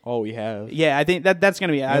that's all we have. Yeah, I think that's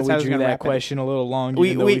gonna be it. And we drew that question a little long,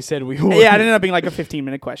 even though we said we would. Yeah, it ended up being like a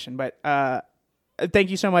 15-minute question, but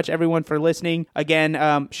thank you so much, everyone, for listening.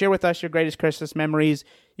 Again, share with us your greatest Christmas memories.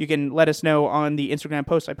 You can let us know on the Instagram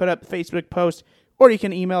post I put up, the Facebook post, or you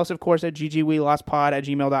can email us, of course, at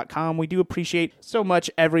ggwelostpod@gmail.com. We do appreciate so much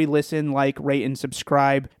every listen, like, rate, and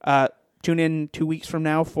subscribe. Tune in 2 weeks from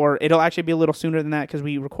now it'll actually be a little sooner than that because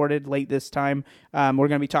we recorded late this time. We're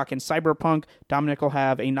going to be talking Cyberpunk. Dominic will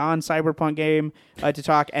have a non-Cyberpunk game to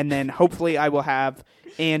talk, and then hopefully I will have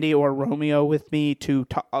Andy or Romeo with me to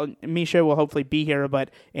talk. Misha will hopefully be here,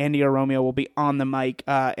 but Andy or Romeo will be on the mic,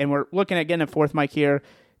 and we're looking at getting a fourth mic here.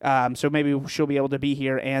 So maybe she'll be able to be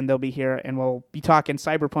here and they'll be here and we'll be talking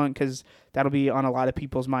Cyberpunk because that'll be on a lot of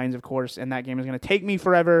people's minds, of course. And that game is going to take me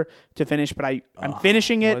forever to finish, but I'm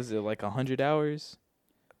finishing it. Was it like 100 hours?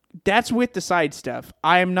 That's with the side stuff.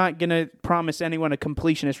 I am not going to promise anyone a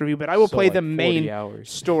completionist review, but I will play like the main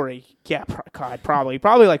story. Yeah, probably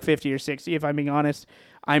like 50 or 60 if I'm being honest.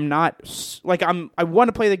 I'm not like I want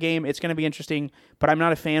to play the game. It's going to be interesting, but I'm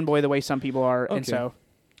not a fanboy the way some people are. Okay. And so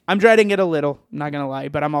I'm dreading it a little, I'm not going to lie,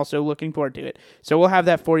 but I'm also looking forward to it. So we'll have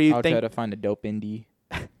that for you. I'll try to find a dope indie.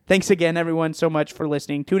 Thanks again, everyone, so much for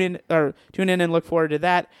listening. Tune in and look forward to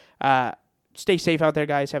that. Stay safe out there,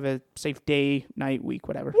 guys. Have a safe day, night, week,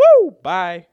 whatever. Woo! Bye.